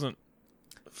 I wasn't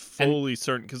fully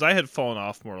certain because I had fallen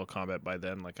off Mortal Kombat by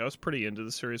then. Like I was pretty into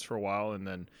the series for a while, and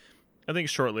then I think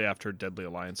shortly after Deadly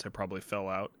Alliance, I probably fell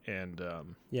out. And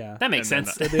Yeah. That makes And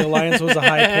then sense. The Alliance was a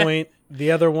high point.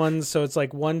 The other ones, so it's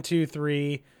like 1, 2,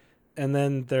 3, and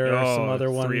then there are some other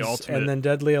 3 ones, Ultimate. and then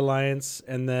Deadly Alliance,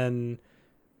 and then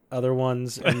other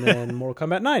ones, and then Mortal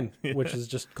Kombat 9, which is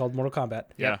just called Mortal Kombat.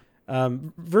 yeah,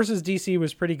 Versus DC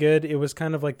was pretty good. It was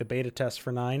kind of like the beta test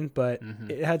for 9, but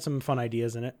Mm-hmm. it had some fun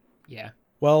ideas in it. Yeah.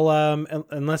 Well,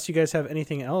 unless you guys have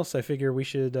anything else, I figure we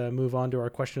should move on to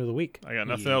our question of the week. I got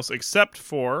nothing else except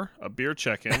for a beer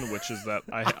check-in, which is that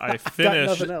I Got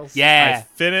finished. nothing else. I Yeah.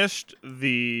 finished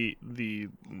the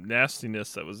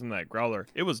nastiness that was in that growler.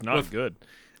 It was not good.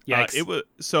 Yikes. It was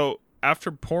so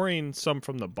after pouring some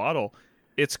from the bottle,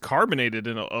 it's carbonated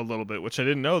in a little bit, which I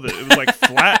didn't know that it was like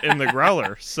flat in the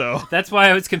growler. So That's why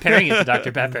I was comparing it to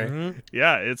Dr. Pepper. Mm-hmm.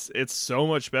 yeah, it's so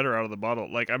much better out of the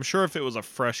bottle. Like I'm sure if it was a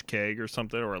fresh keg or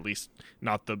something, or at least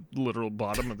not the literal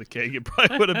bottom of the keg, it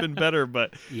probably would have been better.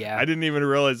 But Yeah. I didn't even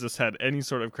realize this had any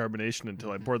sort of carbonation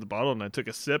until I poured the bottle and I took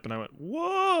a sip and I went,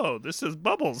 "Whoa, this is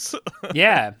bubbles."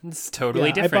 Yeah, it's totally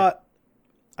Yeah, different.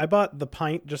 I bought the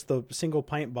pint, just the single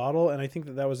pint bottle, and I think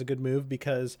that was a good move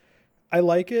because I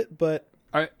like it, but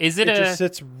Is it it just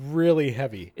sits really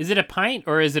heavy. is it a pint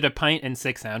or is it a pint and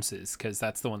 6 ounces? Because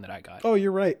that's the one that I got. Oh,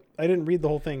 you're right. I didn't read the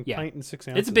whole thing. Yeah. Pint and 6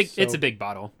 ounces. It's a big it's so a big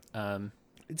bottle.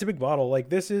 it's a big bottle. Like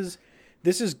this is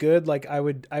good. Like I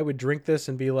would drink this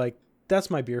and be like, that's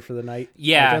my beer for the night.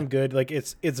 Yeah. Like, I'm good. Like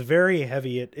it's very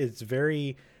heavy. It's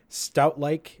very stout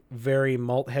like, very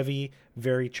malt heavy,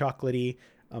 very chocolatey.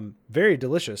 Very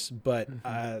delicious, but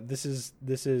this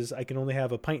is I can only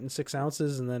have a pint and 6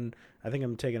 ounces, and then I think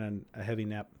I'm taking a heavy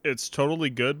nap. It's totally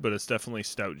good, but it's definitely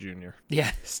Stout Junior.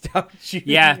 Yeah. Stout.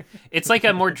 Yeah. It's like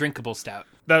a more drinkable stout.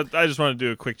 That I just wanted to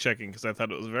do a quick checking because I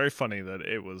thought it was very funny that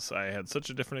I had such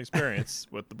a different experience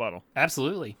with the bottle.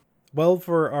 Absolutely. Well,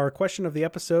 for our question of the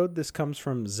episode, this comes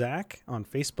from Zach on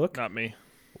Facebook. Not me.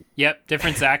 Yep,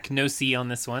 different Zach, no C on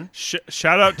this one.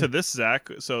 Shout out to this Zach.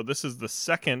 So this is the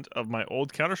second of my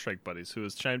old Counter-Strike buddies who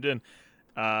has chimed in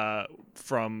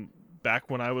from back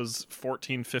when I was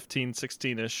 14, 15,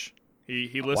 16-ish.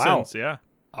 He listens, yeah.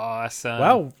 Awesome.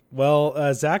 Wow.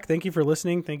 Well, Zach, thank you for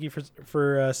listening. Thank you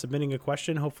for submitting a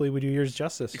question. Hopefully, we do yours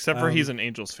justice. Except for he's an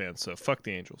Angels fan, so fuck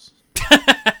the Angels.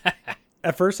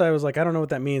 At first, I was like, I don't know what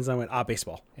that means. I went,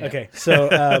 baseball. Yeah. Okay,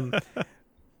 so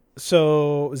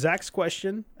so Zach's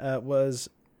question was,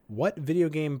 what video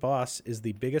game boss is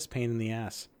the biggest pain in the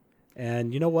ass?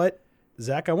 And you know what,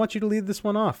 Zach, I want you to lead this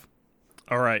one off.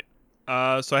 All right.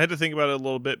 So I had to think about it a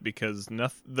little bit because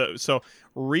so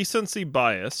recency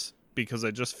bias, because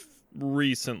I just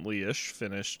recently-ish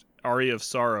finished Aria of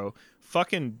Sorrow.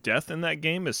 Fucking death in that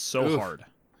game is so hard.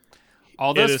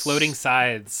 All those floating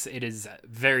scythes, it is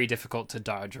very difficult to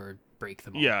dodge or break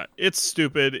them all. Yeah, it's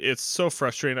stupid. It's so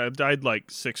frustrating. I've died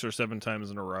like 6 or 7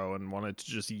 times in a row and wanted to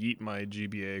just yeet my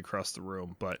GBA across the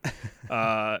room. But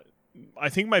I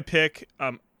think my pick,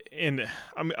 and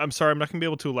I'm sorry, I'm not going to be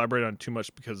able to elaborate on too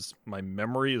much because my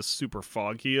memory is super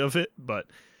foggy of it. But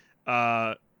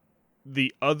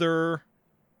the other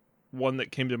one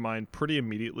that came to mind pretty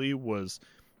immediately was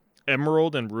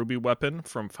Emerald and Ruby Weapon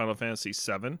from Final Fantasy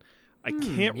VII. I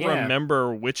can't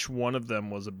remember which one of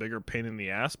them was a bigger pain in the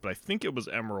ass, but I think it was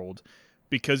Emerald,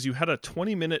 because you had a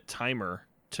 20-minute timer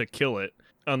to kill it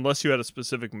unless you had a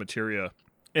specific materia,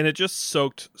 and it just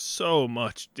soaked so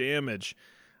much damage.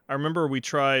 I remember we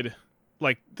tried,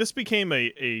 like, this became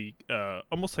a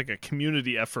almost like a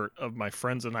community effort of my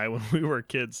friends and I when we were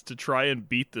kids to try and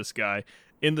beat this guy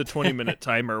in the 20-minute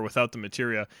timer without the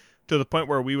materia, to the point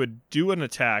where we would do an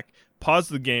attack, pause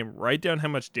the game, write down how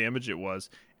much damage it was,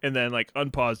 and then like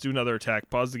unpause, do another attack,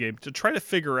 pause the game to try to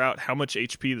figure out how much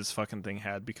HP this fucking thing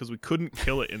had, because we couldn't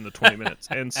kill it in the 20 minutes.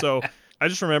 And so I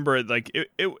just remember it, like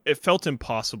it felt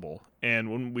impossible.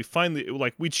 And when we finally,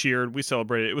 like, we cheered, we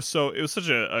celebrated. It was such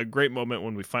a great moment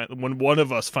when when one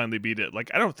of us finally beat it.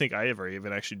 Like, I don't think I ever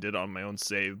even actually did it on my own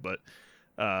save, but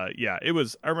yeah, it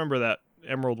was. I remember that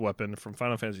Emerald Weapon from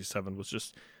Final Fantasy VII was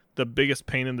just the biggest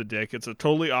pain in the dick. It's a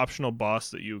totally optional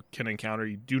boss that you can encounter.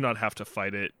 You do not have to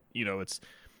fight it. You know, it's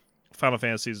Final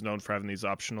Fantasy is known for having these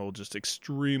optional, just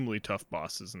extremely tough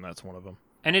bosses, and that's one of them.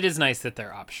 And it is nice that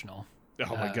they're optional.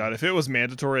 Oh my god, if it was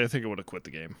mandatory, I think I would have quit the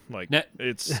game. Like,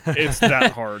 it's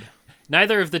that hard.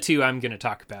 Neither of the two I'm going to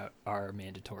talk about are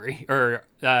mandatory, or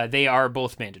they are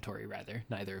both mandatory, rather.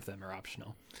 Neither of them are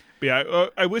optional. But yeah,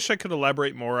 I wish I could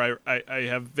elaborate more. I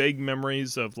have vague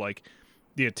memories of, like,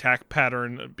 the attack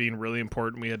pattern being really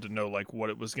important. We had to know, like,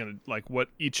 what it was going to, like, what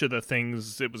each of the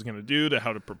things it was going to do, to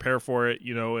how to prepare for it,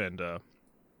 you know, and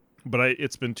but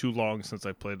it's been too long since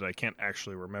I played it. I can't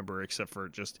actually remember, except for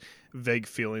just vague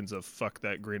feelings of fuck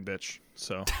that green bitch.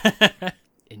 So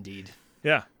Indeed.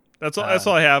 Yeah. That's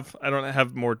all I have. I don't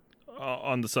have more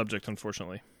on the subject,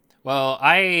 unfortunately. Well,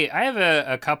 I have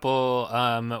a couple.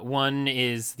 One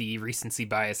is the recency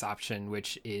bias option,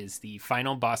 which is the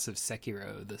final boss of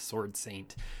Sekiro, the Sword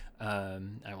Saint. I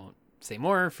won't say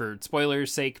more for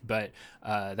spoilers' sake, but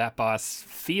that boss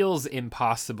feels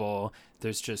impossible.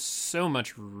 There's just so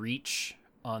much reach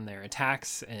on their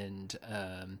attacks, and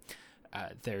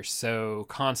they're so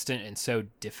constant and so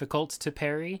difficult to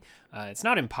parry. It's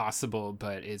not impossible,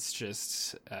 but it's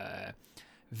just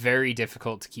very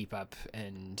difficult to keep up.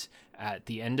 And at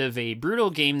the end of a brutal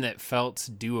game that felt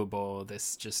doable,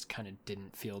 this just kind of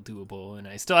didn't feel doable, and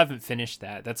I still haven't finished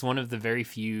that. That's one of the very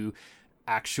few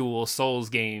actual Souls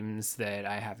games that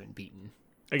I haven't beaten.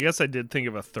 I guess I did think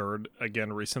of a third,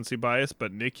 again, recency bias,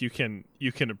 but Nick, you can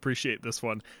appreciate this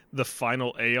one. The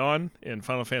final Aeon in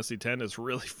Final Fantasy X is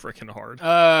really freaking hard.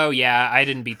 Oh yeah, I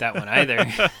didn't beat that one either.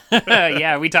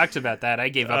 Yeah, we talked about that. I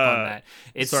gave up on that.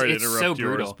 Sorry it's to interrupt so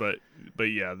yours, brutal. but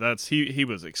yeah, that's he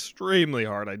was extremely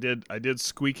hard. I did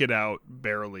squeak it out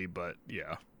barely, but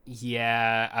yeah.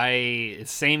 Yeah,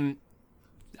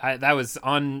 that was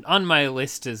on my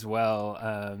list as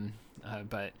well.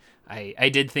 But I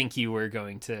did think you were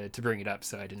going to bring it up,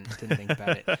 so I didn't think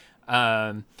about it.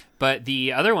 But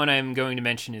the other one I'm going to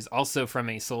mention is also from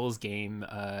a Souls game.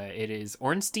 It is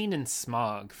Ornstein and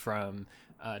Smog from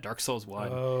Dark Souls 1.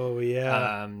 Oh,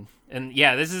 yeah. And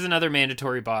yeah, this is another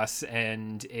mandatory boss,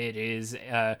 and it is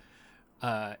it's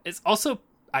also,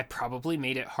 I probably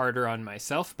made it harder on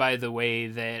myself by the way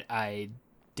that I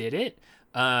did it.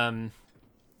 But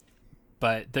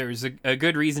there's a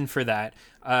good reason for that.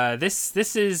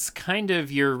 This is kind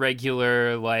of your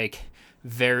regular, like,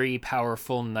 very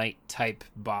powerful knight type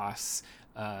boss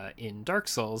in Dark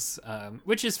Souls,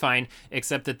 which is fine,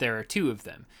 except that there are 2 of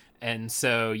them. And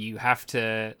so you have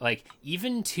to, like,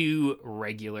 even 2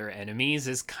 regular enemies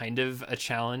is kind of a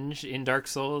challenge in Dark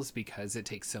Souls, because it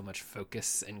takes so much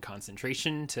focus and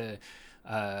concentration to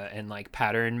and like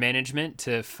pattern management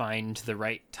to find the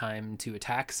right time to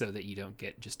attack so that you don't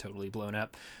get just totally blown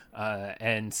up.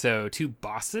 And so 2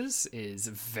 bosses is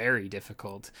very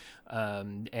difficult.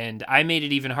 And I made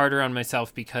it even harder on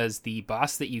myself because the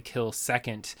boss that you kill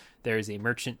second, there's a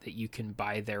merchant that you can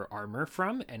buy their armor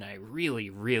from, and I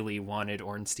really, really wanted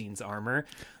Ornstein's armor.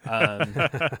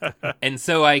 And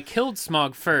so I killed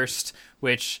Smog first,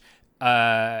 which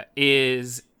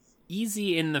is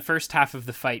easy in the first half of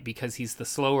the fight because he's the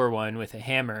slower one with a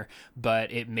hammer,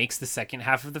 but it makes the second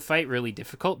half of the fight really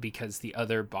difficult because the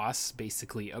other boss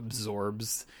basically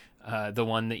absorbs the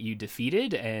one that you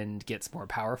defeated and gets more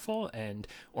powerful. And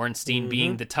Ornstein,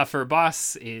 being the tougher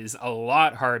boss, is a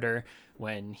lot harder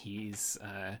when he's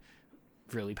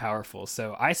really powerful.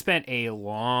 So I spent a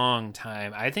long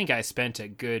time. I think I spent a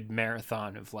good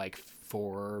marathon of like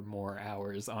 4 more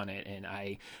hours on it, and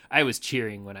I was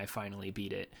cheering when I finally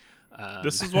beat it.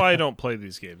 This is why I don't play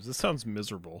these games. This sounds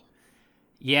miserable.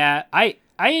 Yeah, I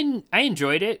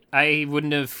enjoyed it. I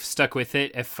wouldn't have stuck with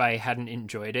it if I hadn't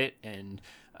enjoyed it, and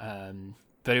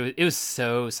but it was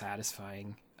so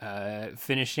satisfying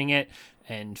finishing it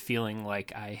and feeling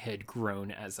like I had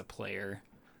grown as a player.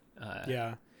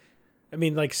 Yeah, I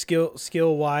mean, like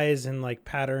skill wise and like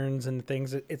patterns and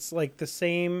things. It's like the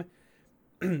same.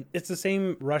 It's the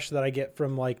same rush that I get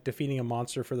from like defeating a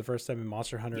monster for the first time in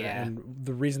Monster Hunter. Yeah. And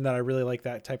the reason that I really like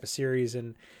that type of series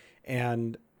and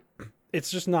it's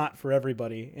just not for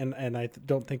everybody. And I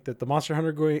don't think that the Monster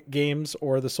Hunter games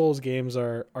or the Souls games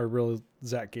are real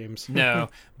Zach games. No,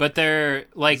 but they're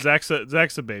like Zach's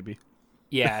a baby.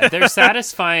 Yeah, they're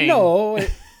satisfying. No,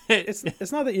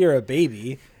 it's not that you're a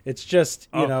baby. It's just,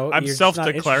 you know, I'm you're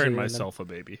self-declaring myself a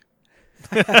baby.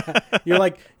 You're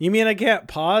like, you mean I can't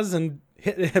pause and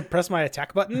press my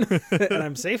attack button and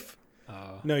I'm safe?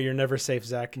 Oh. No, you're never safe,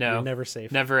 Zach. No, you're never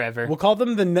safe. Never ever. We'll call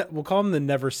them the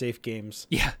never safe games.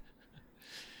 Yeah,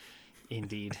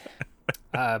 indeed.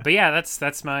 But yeah,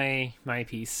 that's my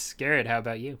piece. Garrett, how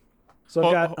about you? So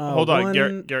I've got hold on,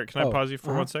 one... Garrett. Can I pause you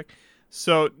for 1 sec?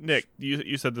 So Nick,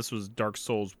 you said this was Dark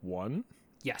Souls 1.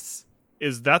 Yes.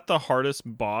 Is that the hardest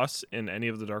boss in any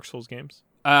of the Dark Souls games?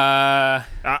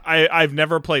 I've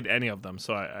never played any of them,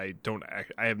 so I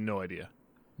have no idea.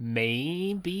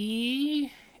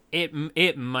 Maybe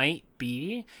it might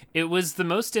be. It was the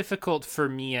most difficult for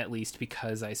me, at least,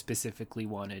 because I specifically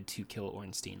wanted to kill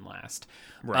Ornstein last.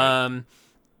 Right.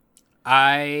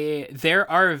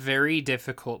 There are very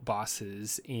difficult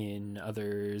bosses in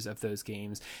others of those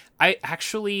games. I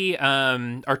actually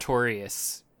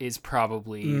Artorias is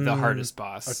probably the hardest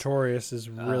boss. Artorias is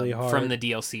really hard. From the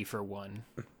DLC for 1.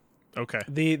 Okay.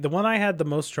 The one I had the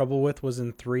most trouble with was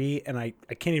in 3, and I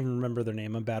can't even remember their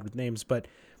name. I'm bad with names, but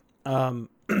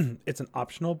it's an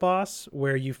optional boss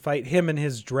where you fight him and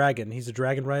his dragon. He's a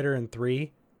dragon rider in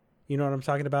 3. You know what I'm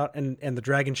talking about? And the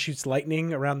dragon shoots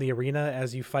lightning around the arena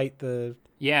as you fight the...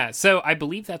 Yeah, so I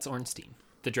believe that's Ornstein,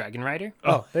 the dragon rider.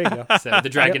 Oh, there you go. So the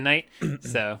Dragon Knight.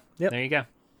 So there you go.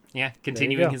 Yeah,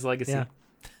 continuing his legacy. Yeah.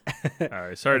 All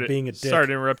right, sorry to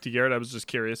interrupt you, Garrett. I was just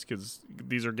curious because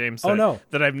these are games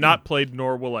that I've not played,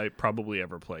 nor will I probably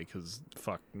ever play. Because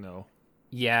fuck no.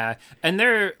 Yeah, and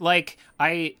they're like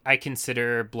I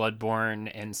consider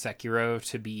Bloodborne and Sekiro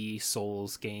to be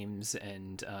Souls games,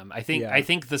 and I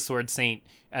think the Sword Saint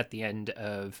at the end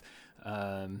of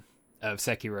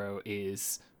Sekiro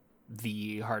is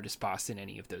the hardest boss in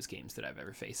any of those games that I've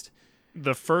ever faced.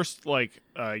 The first,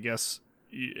 I guess.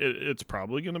 It's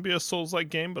probably going to be a Souls-like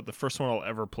game, but the first one I'll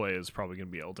ever play is probably going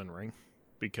to be Elden Ring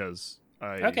because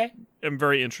I am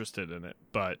very interested in it,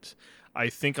 but I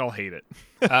think I'll hate it.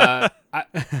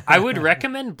 I would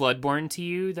recommend Bloodborne to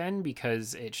you then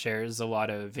because it shares a lot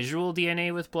of visual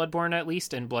DNA with Bloodborne at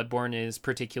least, and Bloodborne is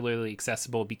particularly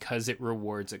accessible because it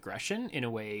rewards aggression in a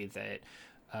way that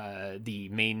the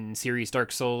main series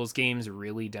Dark Souls games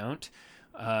really don't.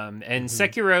 And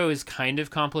Sekiro is kind of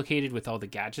complicated with all the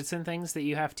gadgets and things that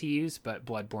you have to use, but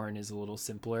Bloodborne is a little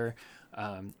simpler.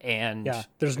 And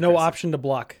there's no option to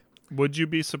block. Would you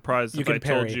be surprised if I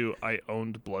told you I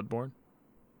owned Bloodborne?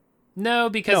 No,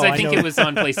 because I think it was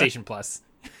on PlayStation Plus.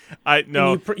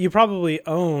 You probably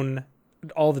own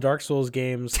all the Dark Souls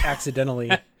games accidentally.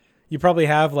 You probably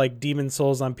have like Demon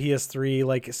Souls on PS3,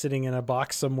 like sitting in a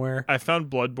box somewhere. I found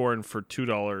Bloodborne for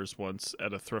 $2 once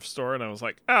at a thrift store, and I was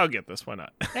like, I'll get this. Why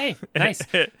not? Hey, nice.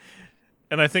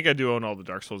 And I think I do own all the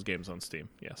Dark Souls games on Steam.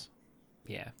 Yes.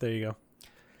 Yeah. There you go.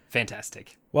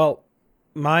 Fantastic. Well,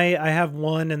 I have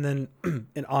one and then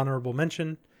an honorable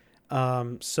mention.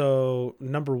 So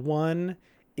number 1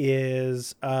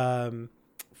 is from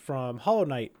Hollow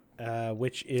Knight.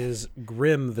 Which is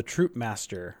Grim the Troop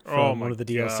Master from one of the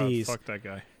DLCs. Fuck that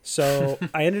guy. So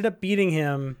I ended up beating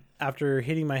him after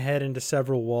hitting my head into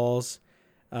several walls.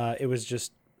 It was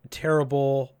just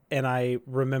terrible, and I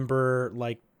remember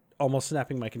like almost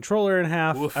snapping my controller in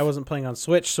half. Oof. I wasn't playing on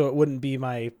Switch, so it wouldn't be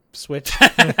my Switch.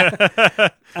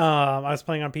 I was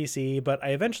playing on PC, but I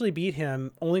eventually beat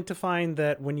him, only to find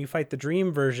that when you fight the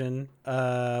Dream version,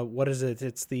 what is it?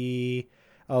 It's the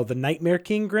the Nightmare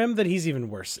King Grim, that he's even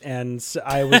worse. And so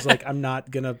I was like, I'm not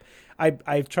gonna.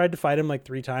 I've tried to fight him like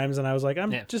 3 times, and I was like,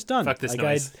 I'm just done. Fuck this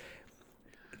noise.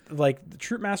 Like the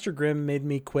Troop Master Grim made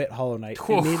me quit Hollow Knight.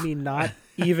 It made me not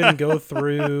even go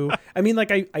through. I mean,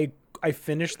 like I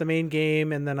finished the main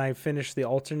game, and then I finished the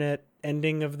alternate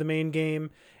ending of the main game,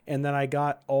 and then I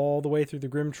got all the way through the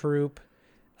Grim Troop.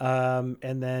 And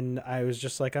then I was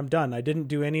just like, I'm done. I didn't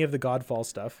do any of the Godfall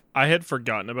stuff. I had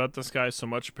forgotten about this guy so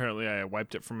much. Apparently, I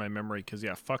wiped it from my memory because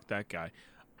fuck that guy.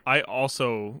 I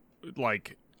also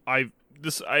I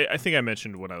think I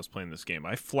mentioned when I was playing this game,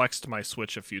 I flexed my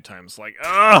Switch a few times,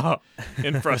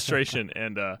 in frustration,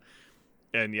 and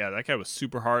yeah, that guy was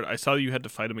super hard. I saw you had to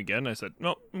fight him again. I said,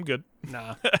 no, I'm good.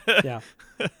 Nah. Yeah.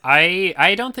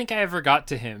 I don't think I ever got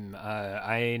to him.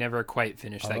 I never quite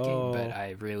finished that game, but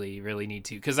I really, really need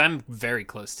to, because I'm very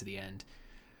close to the end.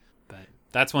 But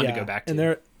that's one to go back to. And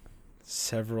there are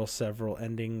several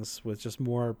endings with just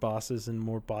more bosses and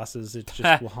more bosses. It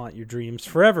just will haunt your dreams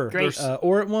forever. Great.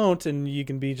 Or it won't, and you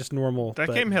can be just normal.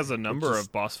 That game has a number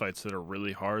of boss fights that are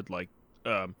really hard, like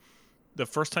the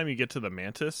first time you get to the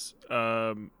Mantis,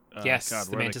 the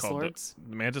Mantis Lords.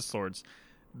 The Mantis Lords,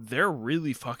 they're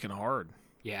really fucking hard.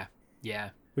 Yeah.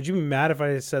 Would you be mad if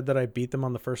I said that I beat them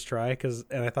on the first try?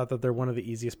 And I thought that they're one of the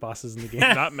easiest bosses in the game.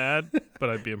 Not mad, but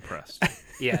I'd be impressed.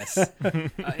 Yes.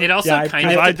 It also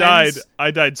kind of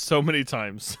I died so many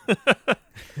times.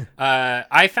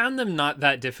 I found them not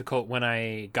that difficult when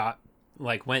I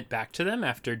went back to them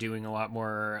after doing a lot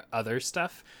more other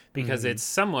stuff, because it's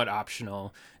somewhat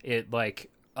optional. It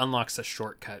unlocks a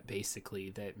shortcut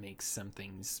basically that makes some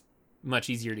things much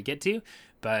easier to get to,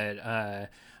 but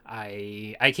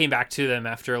I came back to them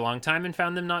after a long time and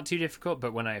found them not too difficult,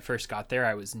 but when I first got there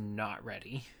I was not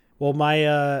ready. Well,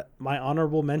 my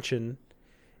honorable mention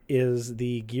is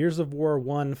the Gears of War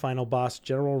 1 final boss,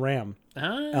 General Ram.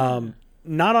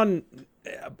 Not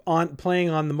on playing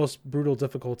on the most brutal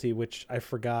difficulty, which I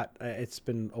forgot. It's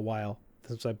been a while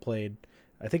since I played.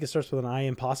 I think it starts with an I,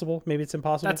 impossible. Maybe it's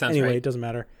impossible. That sounds anyway, right. It doesn't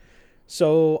matter.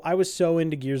 So I was so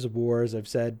into Gears of War, as I've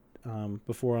said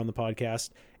before on the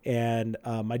podcast, and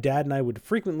my dad and I would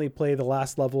frequently play the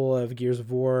last level of Gears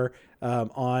of War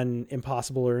on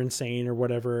impossible or insane or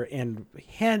whatever, and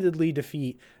handedly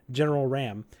defeat General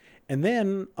Ram. And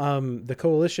then the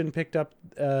Coalition picked up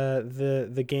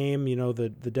the game,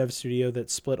 the dev studio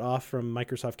that split off from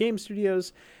Microsoft Game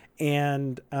Studios,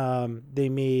 and they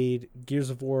made Gears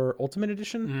of War Ultimate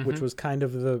Edition, which was kind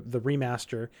of the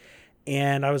remaster.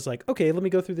 And I was like, okay, let me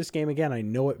go through this game again. I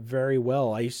know it very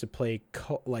well. I used to play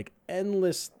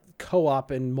endless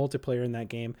co-op and multiplayer in that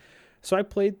game. So I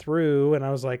played through and I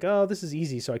was like, oh, this is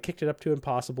easy. So I kicked it up to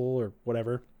impossible or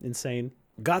whatever, insane.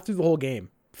 Got through the whole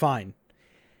game. Fine.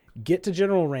 Get to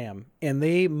General Ram, and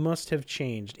they must have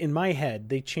changed. In my head,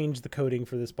 they changed the coding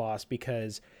for this boss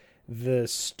because the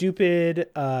stupid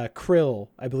krill,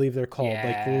 I believe they're called,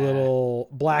 like the little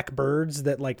black birds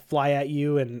that fly at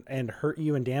you and hurt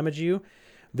you and damage you.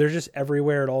 They're just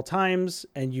everywhere at all times,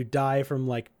 and you die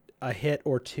from a hit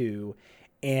or two.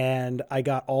 And I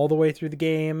got all the way through the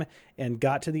game and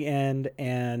got to the end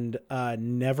and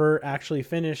never actually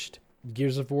finished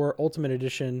Gears of War Ultimate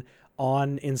Edition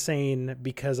on insane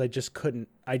because I just couldn't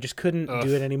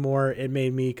do it anymore. It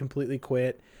made me completely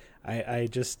quit. I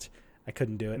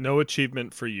couldn't do it. No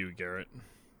achievement for you, Garrett.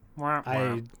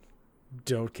 I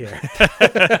don't care.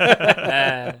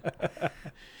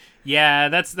 Yeah,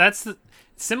 that's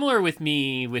similar with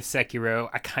me with Sekiro.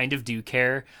 I kind of do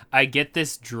care. I get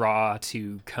this draw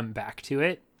to come back to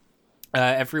it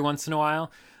every once in a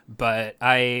while, but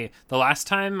the last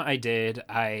time I did,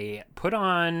 I put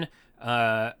on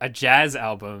a jazz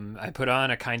album. I put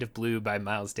on A Kind of Blue by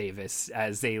Miles Davis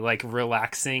as a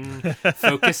relaxing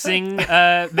focusing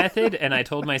method, and I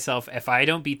told myself, if I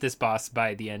don't beat this boss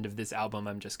by the end of this album,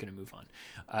 I'm just gonna move on,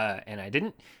 and I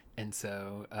didn't, and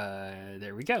so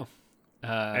there we go.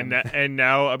 And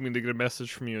now I'm going to get a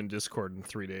message from you in Discord in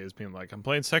 3 days being like, I'm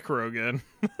playing Sekiro again.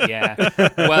 Yeah.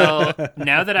 Well,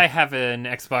 now that I have an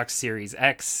Xbox Series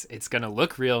X, it's going to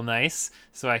look real nice,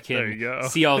 so I can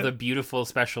see all the beautiful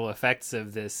special effects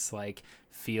of this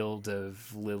field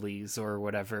of lilies or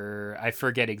whatever. I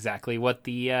forget exactly what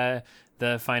the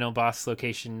final boss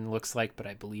location looks like, but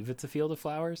I believe it's a field of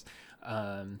flowers.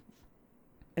 And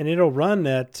it'll run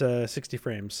at 60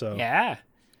 frames, so yeah.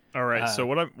 All right. So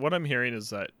what I'm hearing is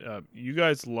that you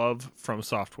guys love From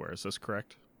Software. Is this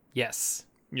correct? Yes.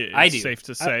 Yeah, it's I do. safe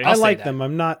to say. I like them.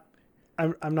 I'm not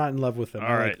in love with them.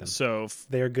 All right. Like them. So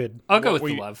they're good. I'll go with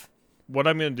the love. What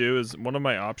I'm going to do is one of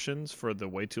my options for the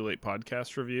Way Too Late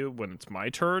podcast review when it's my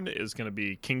turn is going to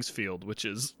be Kingsfield, which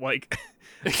is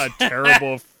a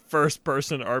terrible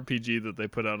first-person RPG that they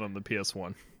put out on the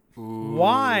PS1. Ooh.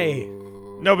 Why?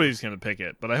 Nobody's gonna pick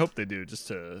it, but I hope they do, just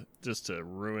to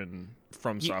ruin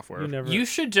From Software. You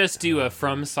should just do a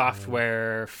From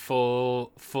Software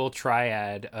full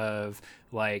triad of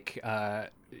like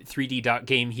 3D Dot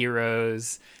Game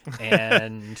Heroes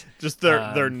and just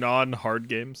their non-hard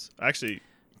games. Actually,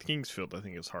 Kingsfield I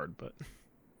think is hard, but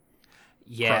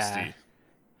crusty.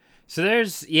 So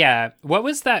there's what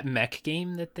was that mech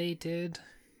game that they did?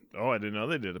 Oh, I didn't know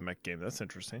they did a mech game. That's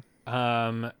interesting.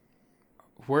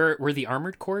 Were the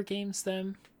Armored Core games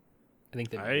them? I think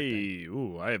they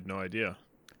I have no idea.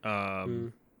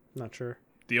 Not sure.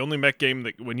 The only mech game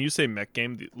that, when you say mech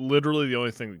game, literally the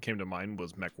only thing that came to mind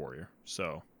was Mech Warrior.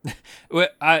 So,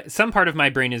 some part of my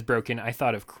brain is broken. I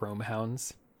thought of Chrome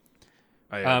Hounds.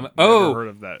 I have never heard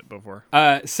of that before.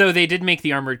 So they did make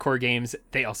the Armored Core games.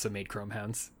 They also made Chrome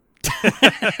Hounds.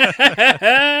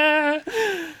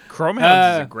 Chrome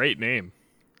Hounds is a great name.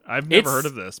 I've never heard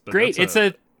of this, but great. It's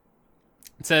a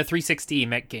 360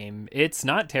 mech game. It's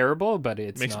not terrible, but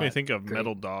makes me think of great.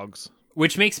 Metal Dogs,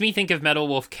 which makes me think of Metal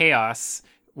Wolf Chaos,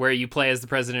 where you play as the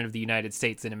president of the United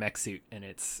States in a mech suit, and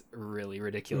it's really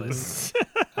ridiculous.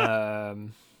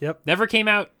 Yep. Never came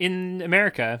out in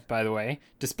America, by the way,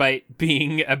 despite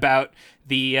being about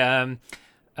the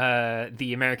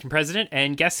American president.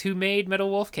 And guess who made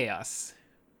Metal Wolf Chaos?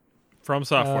 From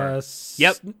Software.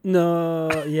 Yep.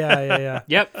 No. Yeah.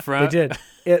 Yep. They did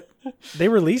it. They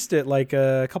released it like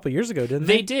a couple years ago, didn't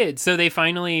they? They did. So they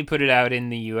finally put it out in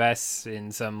the U.S.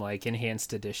 in some like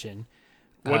enhanced edition.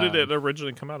 What did it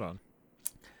originally come out on?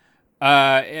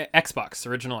 Xbox,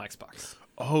 original Xbox.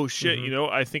 Oh shit!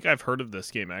 Mm-hmm. I think I've heard of this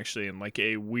game actually in like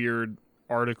a weird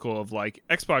article of like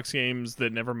Xbox games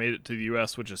that never made it to the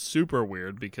US, which is super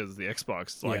weird because the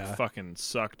Xbox fucking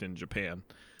sucked in Japan.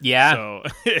 Yeah. So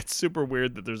it's super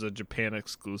weird that there's a Japan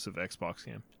exclusive Xbox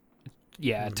game.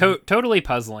 Yeah, totally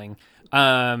puzzling.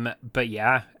 But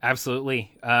yeah,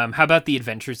 absolutely. How about The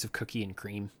Adventures of Cookie and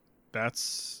Cream?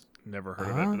 That's never heard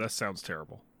of it, but that sounds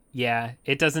terrible. Yeah,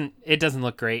 it doesn't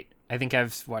look great. I think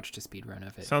I've watched a speed run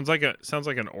of it. Sounds like an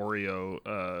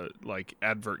Oreo like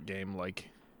advert game, like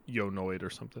Yonoid or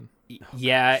something.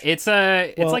 Yeah, it's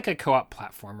like a co-op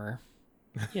platformer.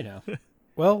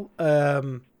 Well,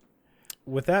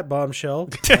 with that bombshell,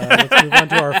 let's move on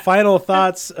to our final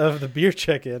thoughts of the beer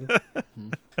check-in.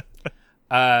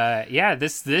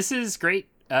 This is great.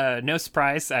 No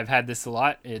surprise, I've had this a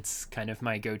lot. It's kind of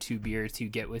my go-to beer to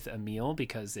get with a meal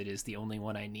because it is the only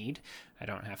one I need. I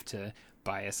don't have to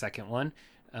buy a second one.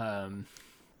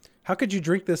 How could you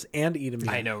drink this and eat a meal?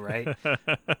 I know, right?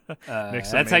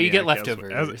 That's how you get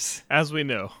leftovers. As we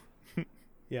know.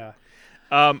 Yeah.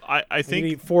 I think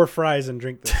you eat 4 fries and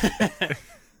drink this.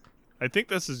 I think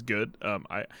this is good.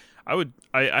 I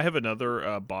have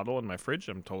another bottle in my fridge.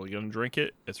 I'm totally gonna drink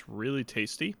it. It's really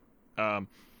tasty. So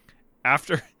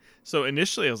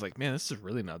initially I was like, man, this is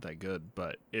really not that good,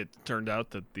 but it turned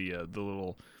out that the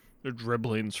little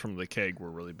dribblings from the keg were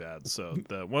really bad. So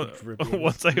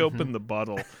once I opened the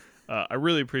bottle, I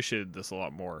really appreciated this a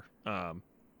lot more.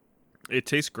 It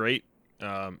tastes great.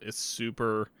 It's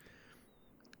super.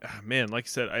 Man, like I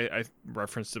said, I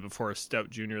referenced it before, a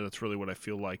Stout Junior. That's really what I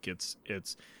feel like. It's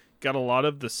got a lot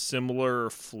of the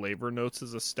similar flavor notes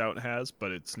as a Stout has,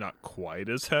 but it's not quite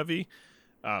as heavy.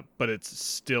 But it's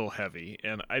still heavy,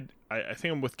 and I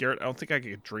think I'm with Garrett. I don't think I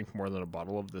could drink more than a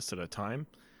bottle of this at a time.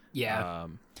 Yeah,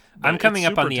 I'm coming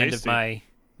up on the end of my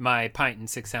pint and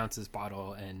 6 ounces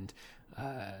bottle, and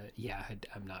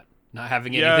I'm not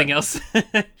having anything else.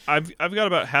 I've got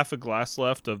about half a glass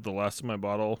left of the last of my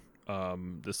bottle.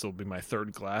 This will be my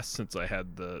 3rd glass since I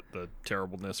had the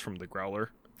terribleness from the growler,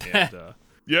 and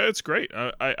yeah, it's great.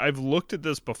 I've looked at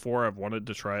this before. I've wanted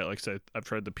to try it. Like I said, I've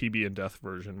tried the PB and Death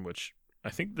version, which I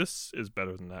think this is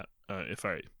better than that.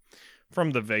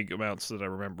 From the vague amounts that I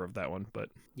remember of that one, but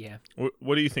yeah.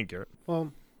 What do you think, Garrett?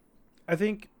 Well, I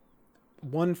think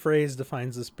one phrase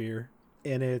defines this beer,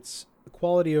 and it's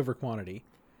quality over quantity.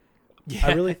 Yeah.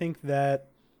 I really think that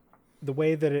the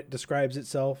way that it describes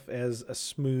itself as a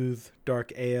smooth,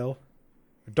 dark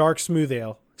smooth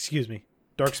ale,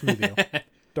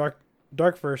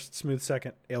 dark first, smooth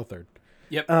second, ale third.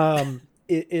 Yep.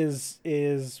 It is,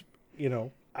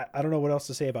 I don't know what else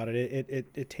to say about it.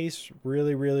 It tastes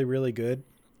really, really, really good,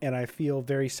 and I feel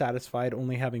very satisfied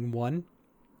only having one.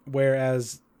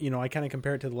 Whereas, I kind of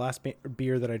compare it to the last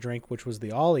beer that I drank, which was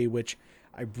the Ollie, which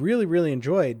I really, really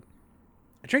enjoyed.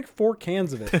 I drank 4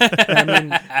 cans of it. I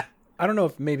mean, I don't know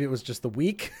if maybe it was just the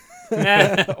week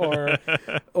or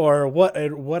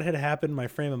what had happened in my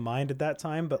frame of mind at that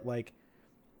time, but like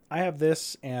I have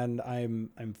this and I'm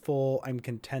full. I'm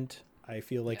content. I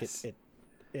feel like it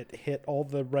it hit all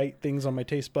the right things on my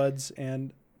taste buds,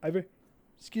 and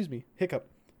hiccup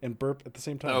and burp at the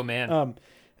same time. Oh man.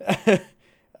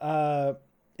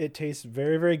 It tastes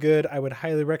very, very good. I would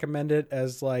highly recommend it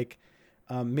as like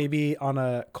maybe on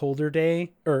a colder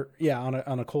day,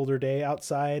 on a colder day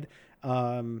outside.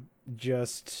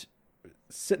 Just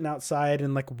sitting outside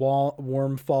in like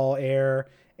warm fall air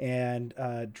and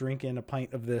drinking a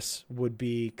pint of this would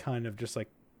be kind of just like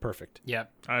perfect.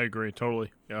 Yep. I agree totally.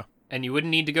 Yeah. And you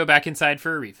wouldn't need to go back inside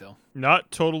for a refill.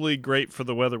 Not totally great for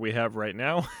the weather we have right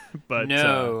now, but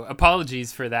no,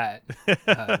 apologies for that.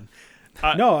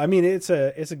 No, I mean it's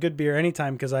a good beer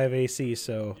anytime because I have AC.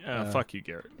 So fuck you,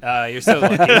 Garrett. You're so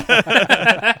lucky.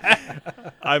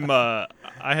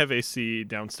 I have AC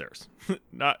downstairs,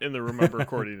 not in the room I'm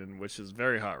recording in, which is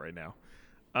very hot right now.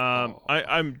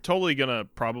 I'm totally gonna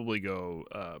probably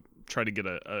go try to get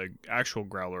a actual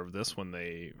growler of this when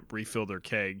they refill their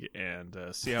keg and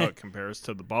see how it compares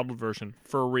to the bottled version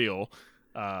for real.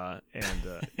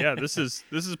 This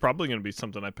is probably going to be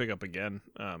something I pick up again.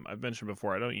 I've mentioned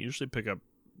before, I don't usually pick up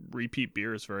repeat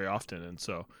beers very often, and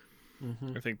so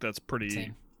I think that's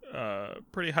pretty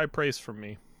high praise from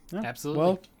me. Yeah. Absolutely.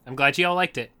 Well, I'm glad you all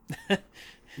liked it.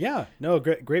 Yeah, no,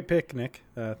 great pick, Nick.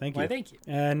 Thank you. Why, thank you.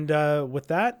 And with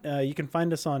that, you can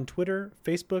find us on Twitter,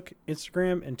 Facebook,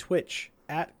 Instagram, and Twitch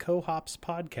at Cohops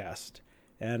Podcast.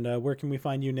 And where can we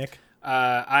find you, Nick?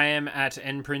 I am at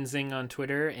nprinzing on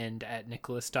Twitter and at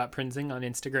nicholas.prinzing on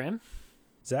Instagram.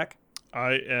 Zach?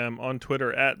 I am on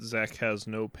Twitter at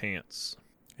ZachHasNoPants.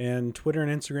 And Twitter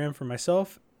and Instagram for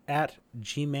myself at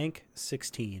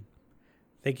gmank16.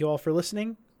 Thank you all for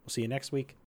listening. We'll see you next week.